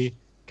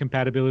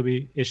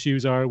compatibility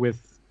issues are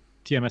with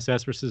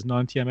TMSS versus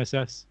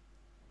non-TMSS.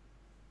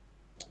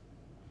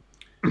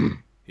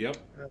 Yep.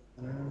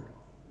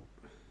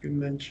 Good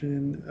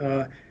mention.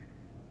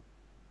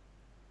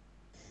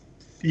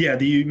 Yeah,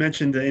 you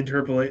mentioned the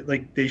interpolate.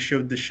 Like they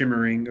showed the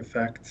shimmering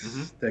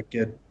effects that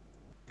get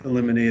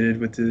eliminated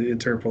with the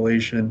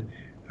interpolation.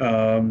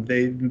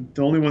 The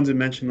only ones that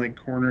mentioned like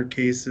corner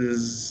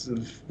cases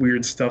of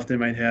weird stuff that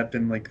might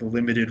happen, like the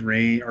limited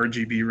range,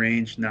 RGB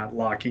range not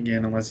locking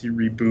in unless you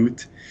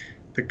reboot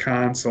the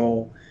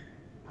console.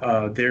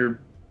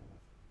 Their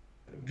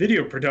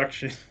video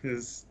production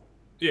is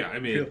Yeah, I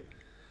mean,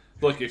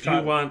 look, if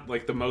you want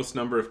like the most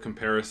number of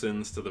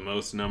comparisons to the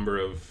most number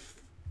of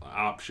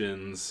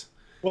options.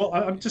 well,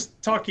 I'm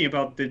just talking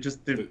about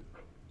the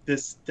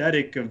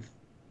aesthetic of.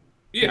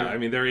 Yeah, I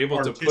mean they're able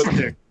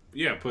artistic.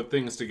 to put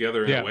things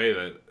together in a way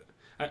that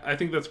I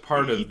think that's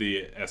part of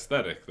the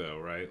aesthetic, though,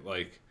 right?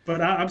 Like,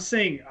 but I'm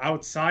saying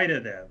outside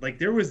of that, like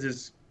there was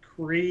this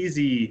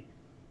crazy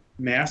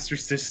Master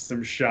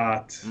System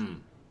shot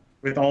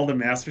with all the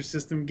Master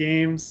System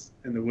games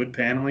and the wood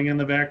paneling in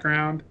the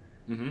background.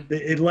 Mm-hmm.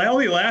 It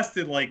only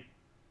lasted like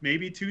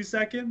maybe 2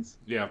 seconds.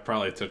 Yeah,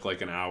 probably took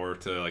like an hour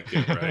to like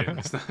get right.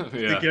 And stuff.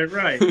 Yeah. To get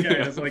right. Yeah,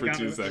 it was like, For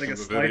 2 like a seconds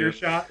of slider video.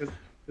 shot. It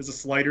was a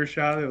slider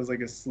shot. It was like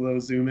a slow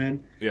zoom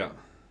in. Yeah.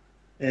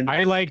 And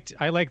I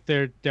liked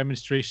their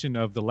demonstration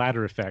of the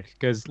ladder effect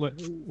because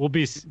we'll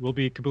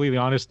be completely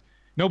honest.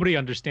 Nobody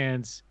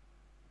understands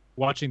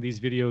watching these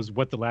videos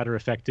what the ladder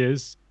effect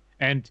is,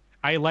 and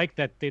I like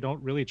that they don't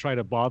really try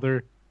to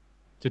bother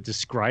to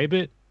describe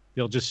it.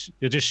 They'll just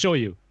show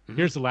you.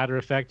 Here's the ladder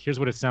effect. Here's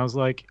what it sounds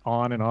like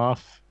on and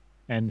off,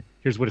 and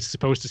here's what it's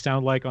supposed to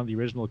sound like on the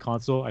original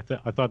console. I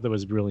thought that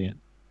was brilliant.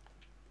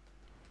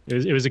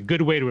 It was a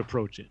good way to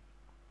approach it.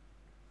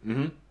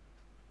 Mm-hmm.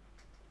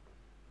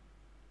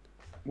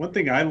 one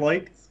thing I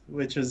liked,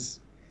 which is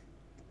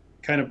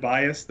kind of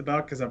biased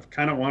about because I've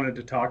kind of wanted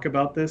to talk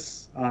about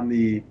this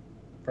on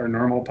our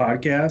normal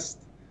podcast,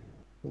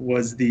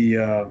 was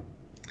the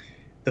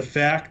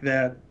fact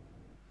that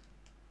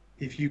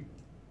if you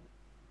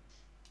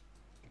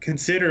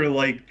consider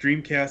like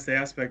Dreamcast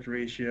aspect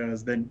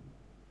ratios, then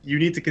you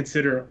need to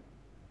consider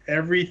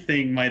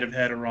everything might have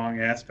had a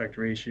wrong aspect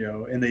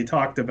ratio. And they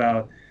talked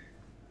about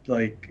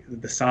like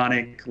the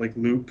Sonic like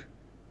loop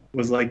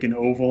was like an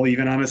oval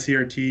even on a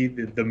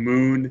CRT. The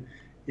moon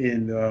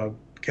in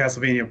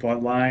Castlevania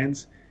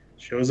Bloodlines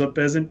shows up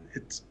as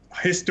it's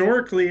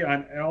historically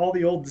on all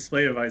the old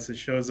display devices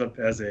shows up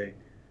as a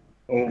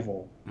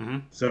oval. Mm-hmm.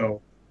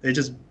 So they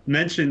just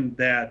mentioned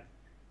that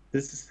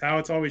this is how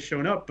it's always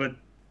shown up, but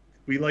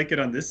we like it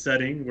on this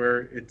setting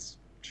where it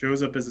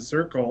shows up as a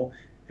circle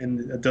and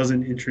it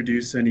doesn't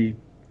introduce any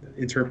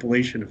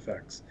interpolation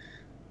effects.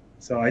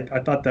 So I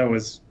thought that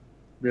was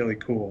really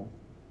cool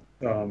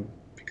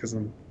because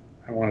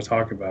I want to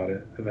talk about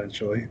it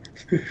eventually.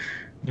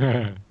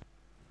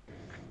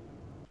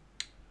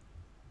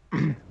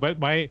 But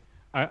I,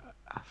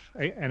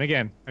 and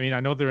again, I mean, I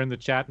know they're in the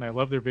chat and I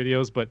love their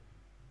videos, but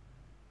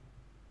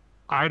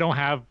I don't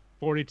have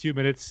 42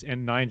 minutes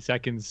and 9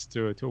 seconds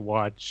to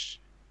watch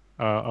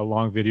a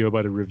long video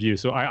about a review.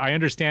 So I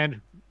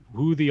understand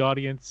who the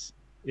audience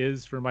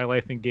is for My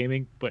Life in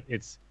Gaming, but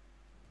it's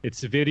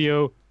a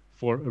video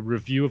for a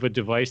review of a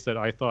device that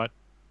I thought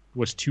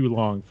was too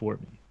long for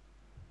me.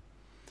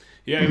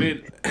 Yeah, I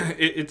mean,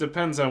 it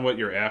depends on what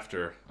you're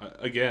after.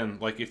 Again,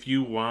 like if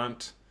you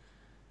want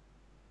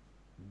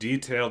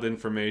detailed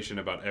information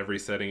about every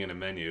setting in a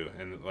menu,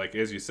 and like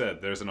as you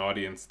said, there's an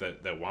audience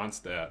that wants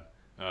that,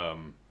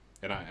 and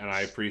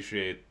I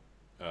appreciate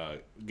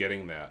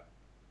getting that.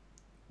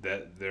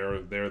 That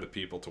they're the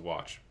people to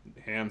watch,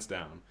 hands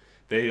down.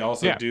 They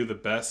also do the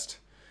best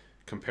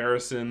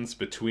comparisons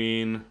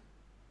between,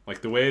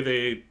 like the way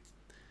they,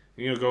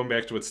 going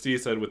back to what Steve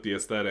said with the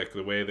aesthetic,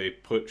 the way they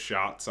put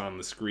shots on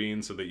the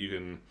screen so that you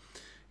can,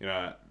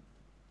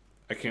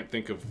 I can't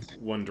think of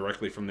one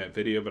directly from that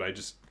video, but I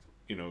just,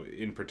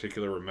 in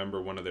particular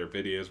remember one of their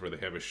videos where they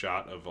have a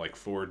shot of like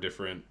 4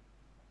 different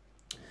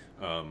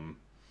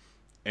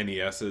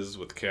NESs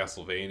with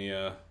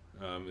Castlevania,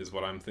 is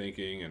what I'm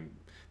thinking, and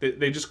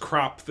they just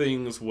crop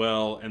things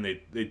well, and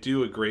they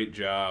do a great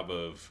job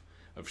of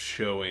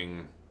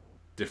showing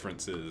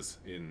differences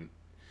in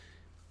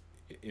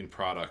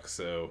products.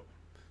 So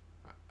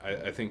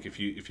I think if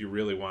you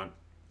really want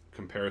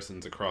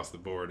comparisons across the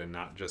board and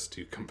not just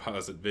to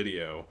composite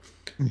video,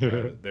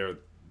 they're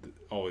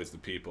always the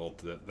people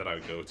that I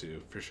would go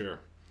to for sure.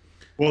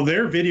 Well,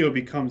 their video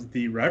becomes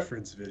the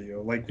reference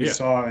video, like we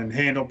saw in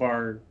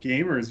Handlebar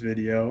Gamer's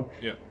video,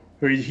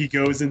 where he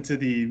goes into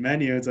the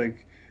menu. It's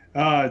like,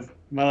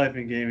 My Life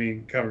in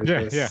Gaming covered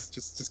this. Yeah.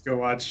 Just go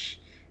watch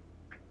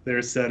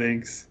their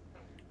settings.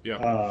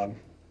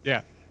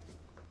 Yeah.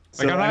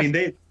 So I mean,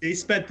 they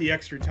spent the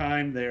extra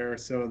time there,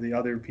 so the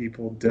other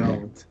people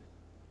don't.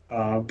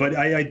 But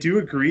I do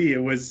agree,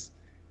 it was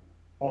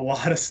a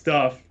lot of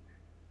stuff,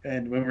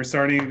 and when we're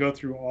starting to go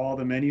through all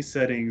the menu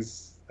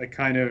settings, I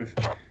kind of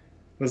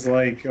was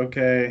like,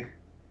 okay.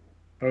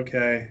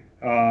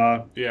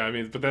 Yeah, I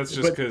mean, but that's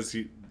just because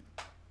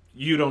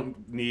you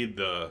don't need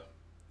the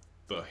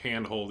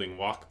hand-holding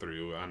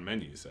walkthrough on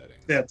menu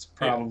settings. That's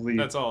probably...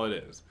 that's all it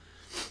is.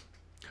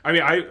 I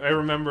mean, I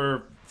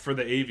remember for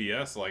the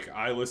AVS, like,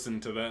 I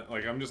listened to that,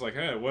 like, I'm just like,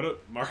 hey, what do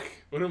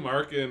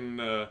Mark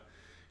and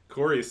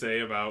Corey say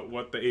about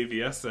what the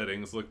AVS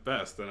settings look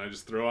best? And I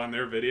just throw on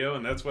their video,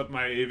 and that's what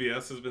my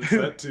AVS has been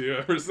set to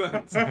ever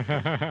since.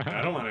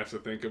 I don't want to have to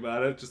think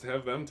about it, just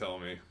have them tell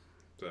me.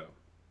 So.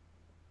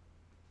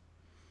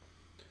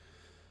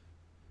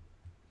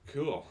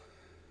 Cool.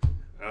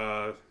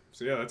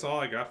 So yeah, that's all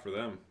I got for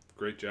them.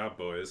 Great job,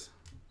 boys.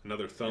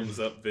 Another thumbs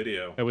up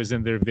video. That was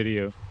in their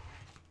video.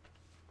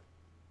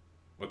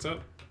 What's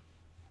up?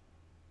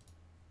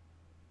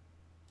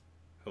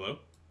 Hello?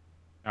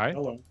 Hi.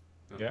 Hello.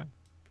 Oh, yeah.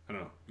 I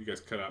don't know. You guys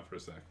cut out for a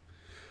sec.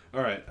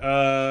 All right.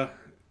 Oh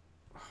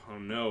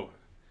no.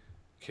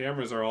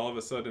 Cameras are all of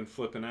a sudden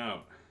flipping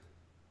out.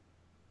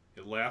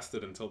 It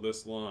lasted until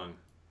this long.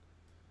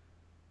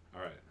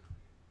 All right.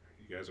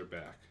 You guys are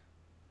back.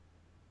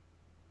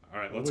 All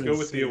right, let's go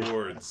with the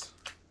awards.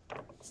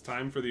 It's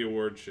time for the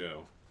award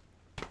show.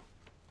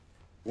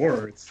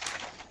 Awards.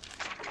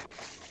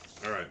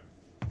 All right.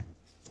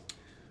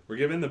 We're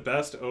giving the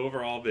best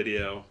overall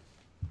video,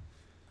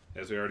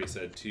 as we already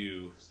said,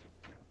 to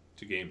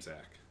GameSack.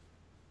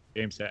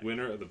 GameSack.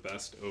 Winner of the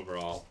best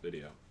overall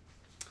video.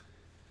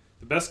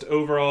 The best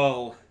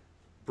overall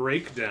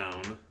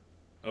breakdown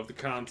of the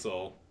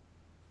console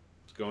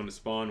is going to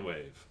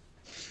SpawnWave.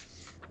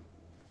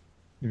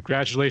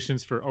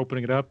 Congratulations for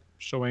opening it up,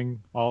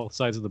 showing all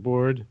sides of the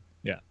board.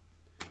 Yeah.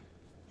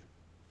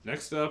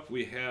 Next up,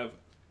 we have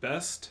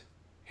Best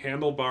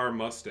Handlebar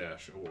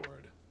Mustache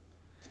Award.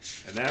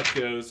 And that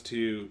goes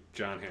to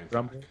John Hancock.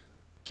 Rumble.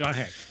 John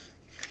Hancock.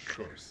 Of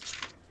course.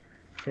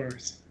 Of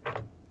course.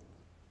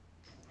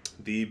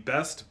 The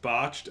Best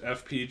Botched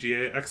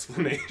FPGA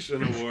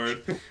Explanation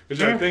Award,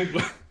 which I think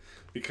will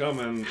become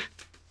an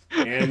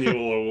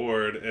annual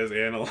award as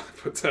Analog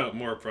puts out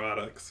more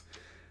products.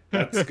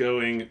 That's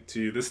going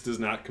to This Does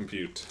Not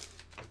Compute.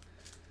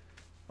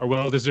 A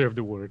well-deserved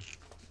award.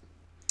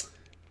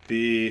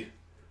 The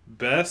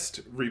Best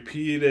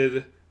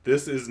Repeated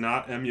This Is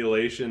Not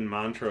Emulation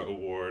Mantra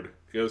Award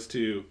goes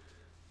to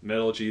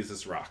Metal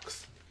Jesus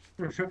Rocks.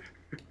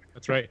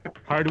 That's right.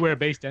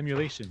 Hardware-based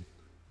emulation.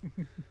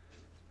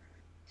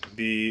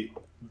 The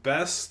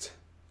Best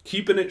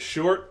Keeping It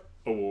Short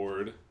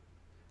Award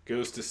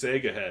goes to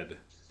Sega Head,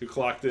 who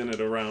clocked in at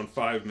around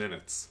 5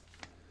 minutes.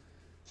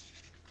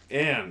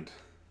 And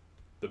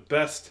the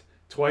Best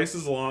Twice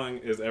as Long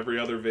as Every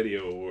Other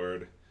Video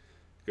Award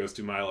goes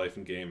to My Life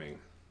in Gaming.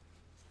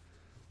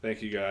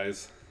 Thank you,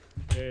 guys.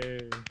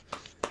 Hey.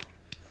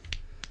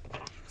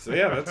 So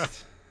yeah,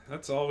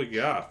 that's all we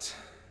got.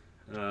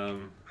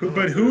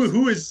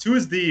 Who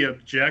is the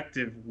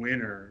objective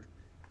winner?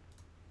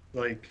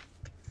 Like,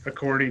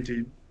 according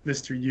to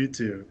Mr.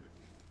 YouTube.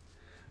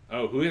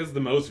 Oh, who has the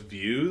most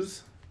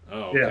views?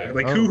 Oh, Yeah, okay.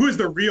 like Oh. who's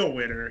the real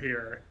winner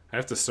here? I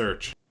have to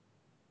search.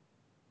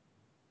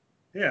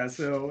 Yeah,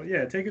 so yeah, I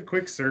have to search. take a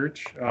quick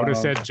search. I would have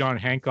said John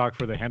Hancock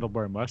for the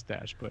handlebar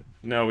mustache, but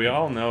No, we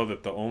all know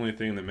that the only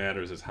thing that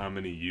matters is how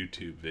many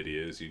YouTube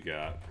videos you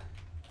got.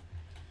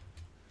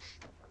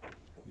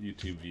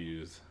 YouTube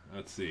views.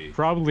 Let's see.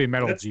 probably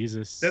Metal That's-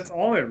 Jesus. That's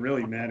all that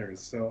really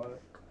matters. So,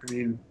 I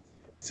mean,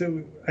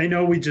 so I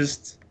know we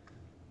just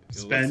It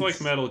spent.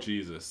 looks like Metal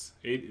Jesus.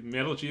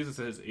 Metal Jesus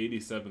has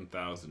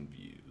 87,000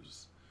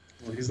 views.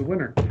 Well, he's the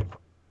winner.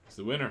 He's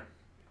the winner.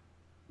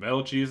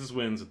 Metal Jesus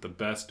wins with the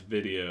best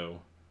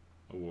video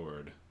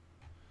award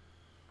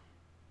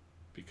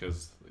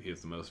because he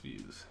has the most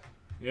views.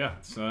 Yeah,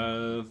 it's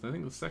I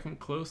think the second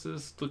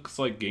closest looks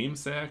like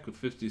GameSack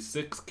with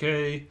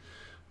 56K,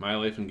 My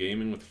Life in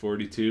Gaming with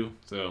 42.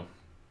 So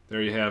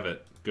there you have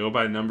it. Go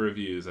by number of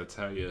views. That's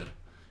how you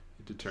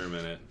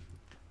determine it.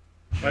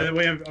 By the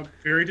way, I'm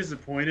very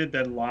disappointed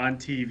that Lon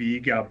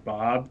TV got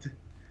bobbed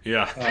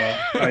Yeah.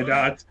 by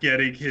not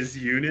getting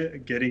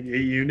getting a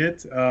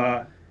unit.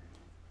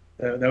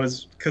 That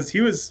was because he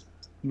was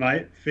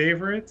my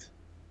favorite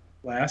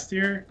last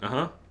year,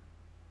 Uh-huh.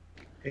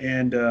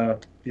 and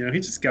he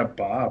just got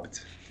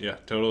bobbed. Yeah,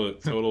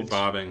 total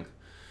bobbing.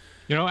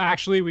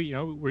 Actually,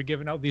 we're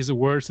giving out these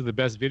awards to the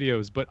best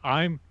videos, but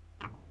I'm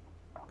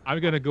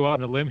going to go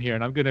out on a limb here,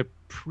 and I'm going to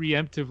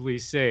preemptively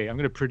say, I'm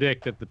going to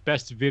predict that the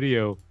best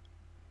video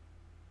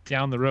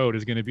down the road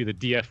is going to be the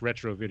DF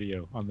Retro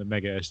video on the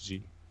Mega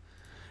SG.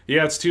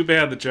 Yeah, it's too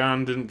bad that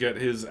John didn't get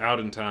his out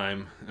in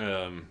time.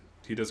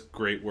 He does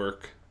great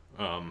work.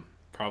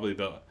 Probably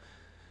the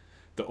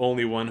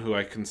only one who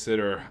I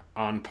consider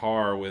on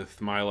par with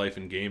My Life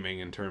in Gaming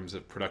in terms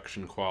of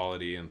production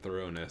quality and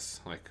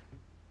thoroughness. Like,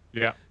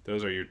 Yeah.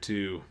 those are your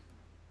two.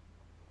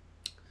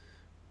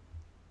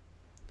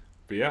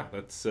 But yeah,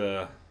 that's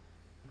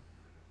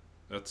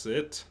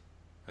it,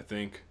 I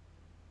think.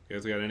 You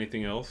guys got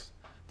anything else?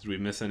 Did we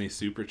miss any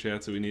super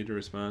chats that we need to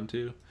respond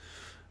to?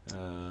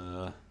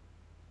 I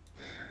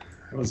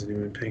wasn't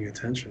even paying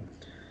attention.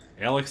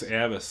 Alex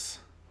Avis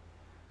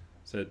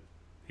said,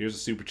 "Here's a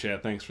super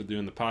chat. Thanks for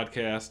doing the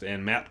podcast."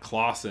 And Matt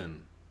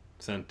Clausen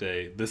sent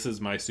a "This is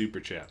my super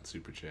chat."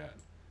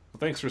 Well,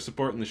 thanks for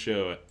supporting the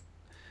show,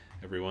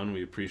 everyone.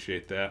 We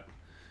appreciate that.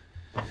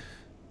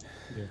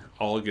 Yeah.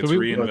 All gets So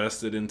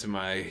reinvested into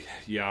my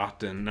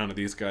yacht, and none of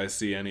these guys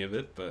see any of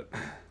it, but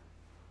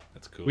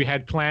that's cool. We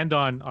had planned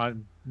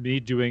on me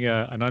doing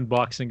an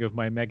unboxing of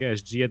my Mega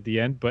SG at the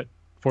end, but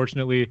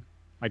fortunately,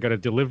 I got a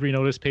delivery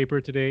notice paper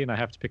today, and I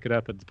have to pick it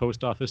up at the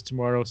post office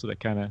tomorrow, so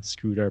that kind of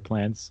screwed our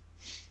plans.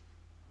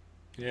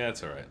 Yeah,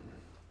 it's all right.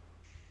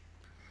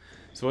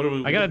 So what do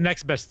we? I got a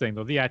next best thing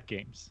though, the at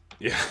games.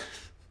 Yeah.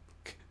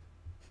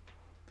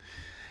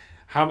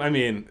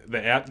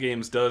 The At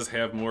Games does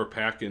have more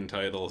pack-in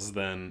titles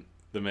than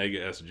the Mega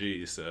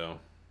SG, so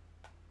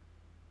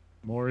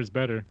More is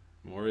better,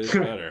 more is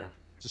better.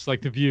 just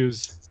like the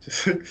views.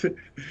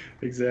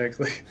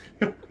 Exactly.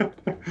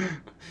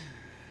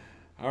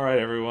 All right,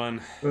 everyone.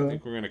 I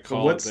think we're gonna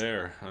call it what's-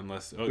 there,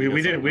 unless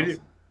we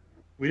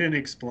didn't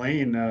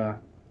explain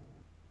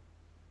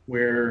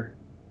where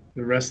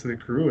the rest of the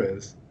crew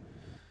is.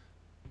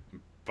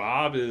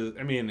 Bob is.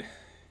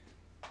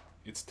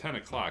 It's 10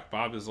 o'clock.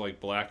 Bob is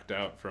like blacked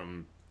out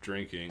from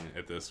drinking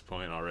at this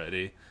point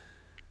already.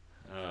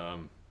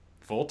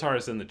 Voltar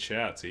is in the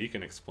chat, so he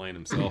can explain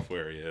himself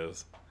where he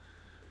is.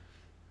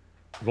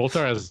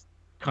 Voltar has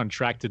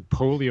contracted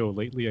polio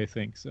lately, I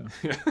think. So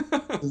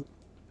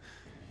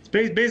It's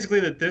basically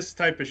that this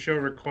type of show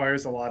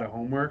requires a lot of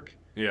homework.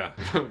 Yeah.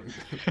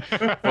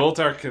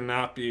 Voltar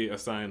cannot be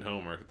assigned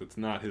homework. That's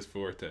not his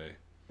forte.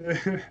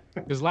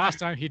 because last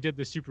time he did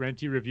the Super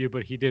NT review,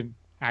 but he didn't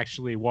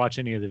actually watch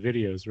any of the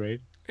videos, right?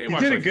 He He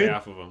watched did a like good-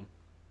 half of them.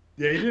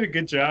 Yeah, he did a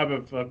good job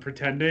of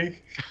pretending.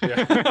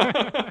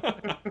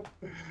 Yeah.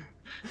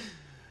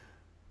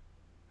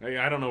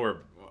 I don't know where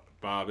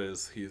Bob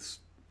is. He's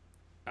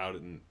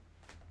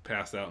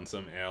passed out in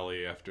some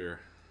alley after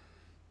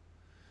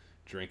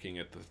drinking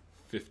at the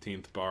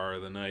 15th bar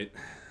of the night.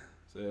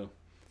 So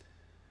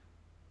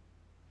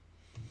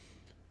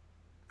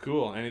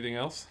cool. Anything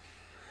else?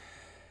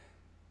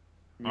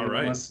 All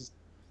right.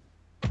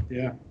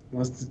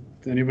 Unless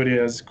anybody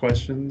has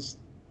questions.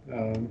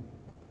 No.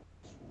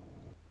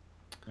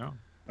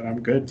 But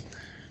I'm good.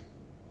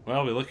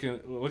 Well, we're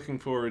looking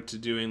forward to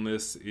doing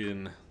this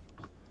in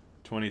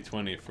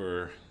 2020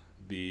 for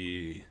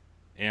the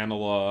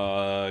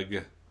analog.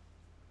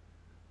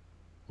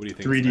 What do you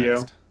think? 3DO.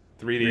 Next?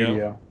 3DO.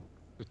 Yeah.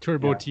 The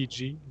Turbo Yeah.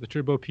 TG, the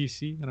Turbo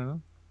PC. I don't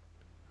know.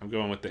 I'm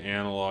going with the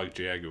analog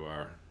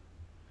Jaguar.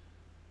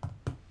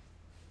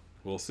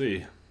 We'll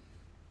see.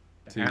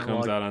 See who comes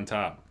Analog out on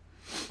top.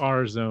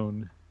 R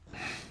Zone.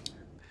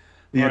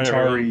 The All right,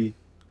 Atari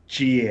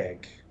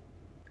GEG.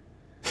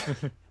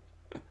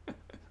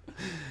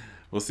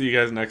 We'll see you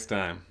guys next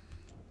time.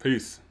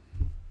 Peace.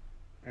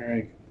 All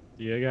right.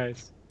 Yeah,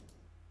 guys.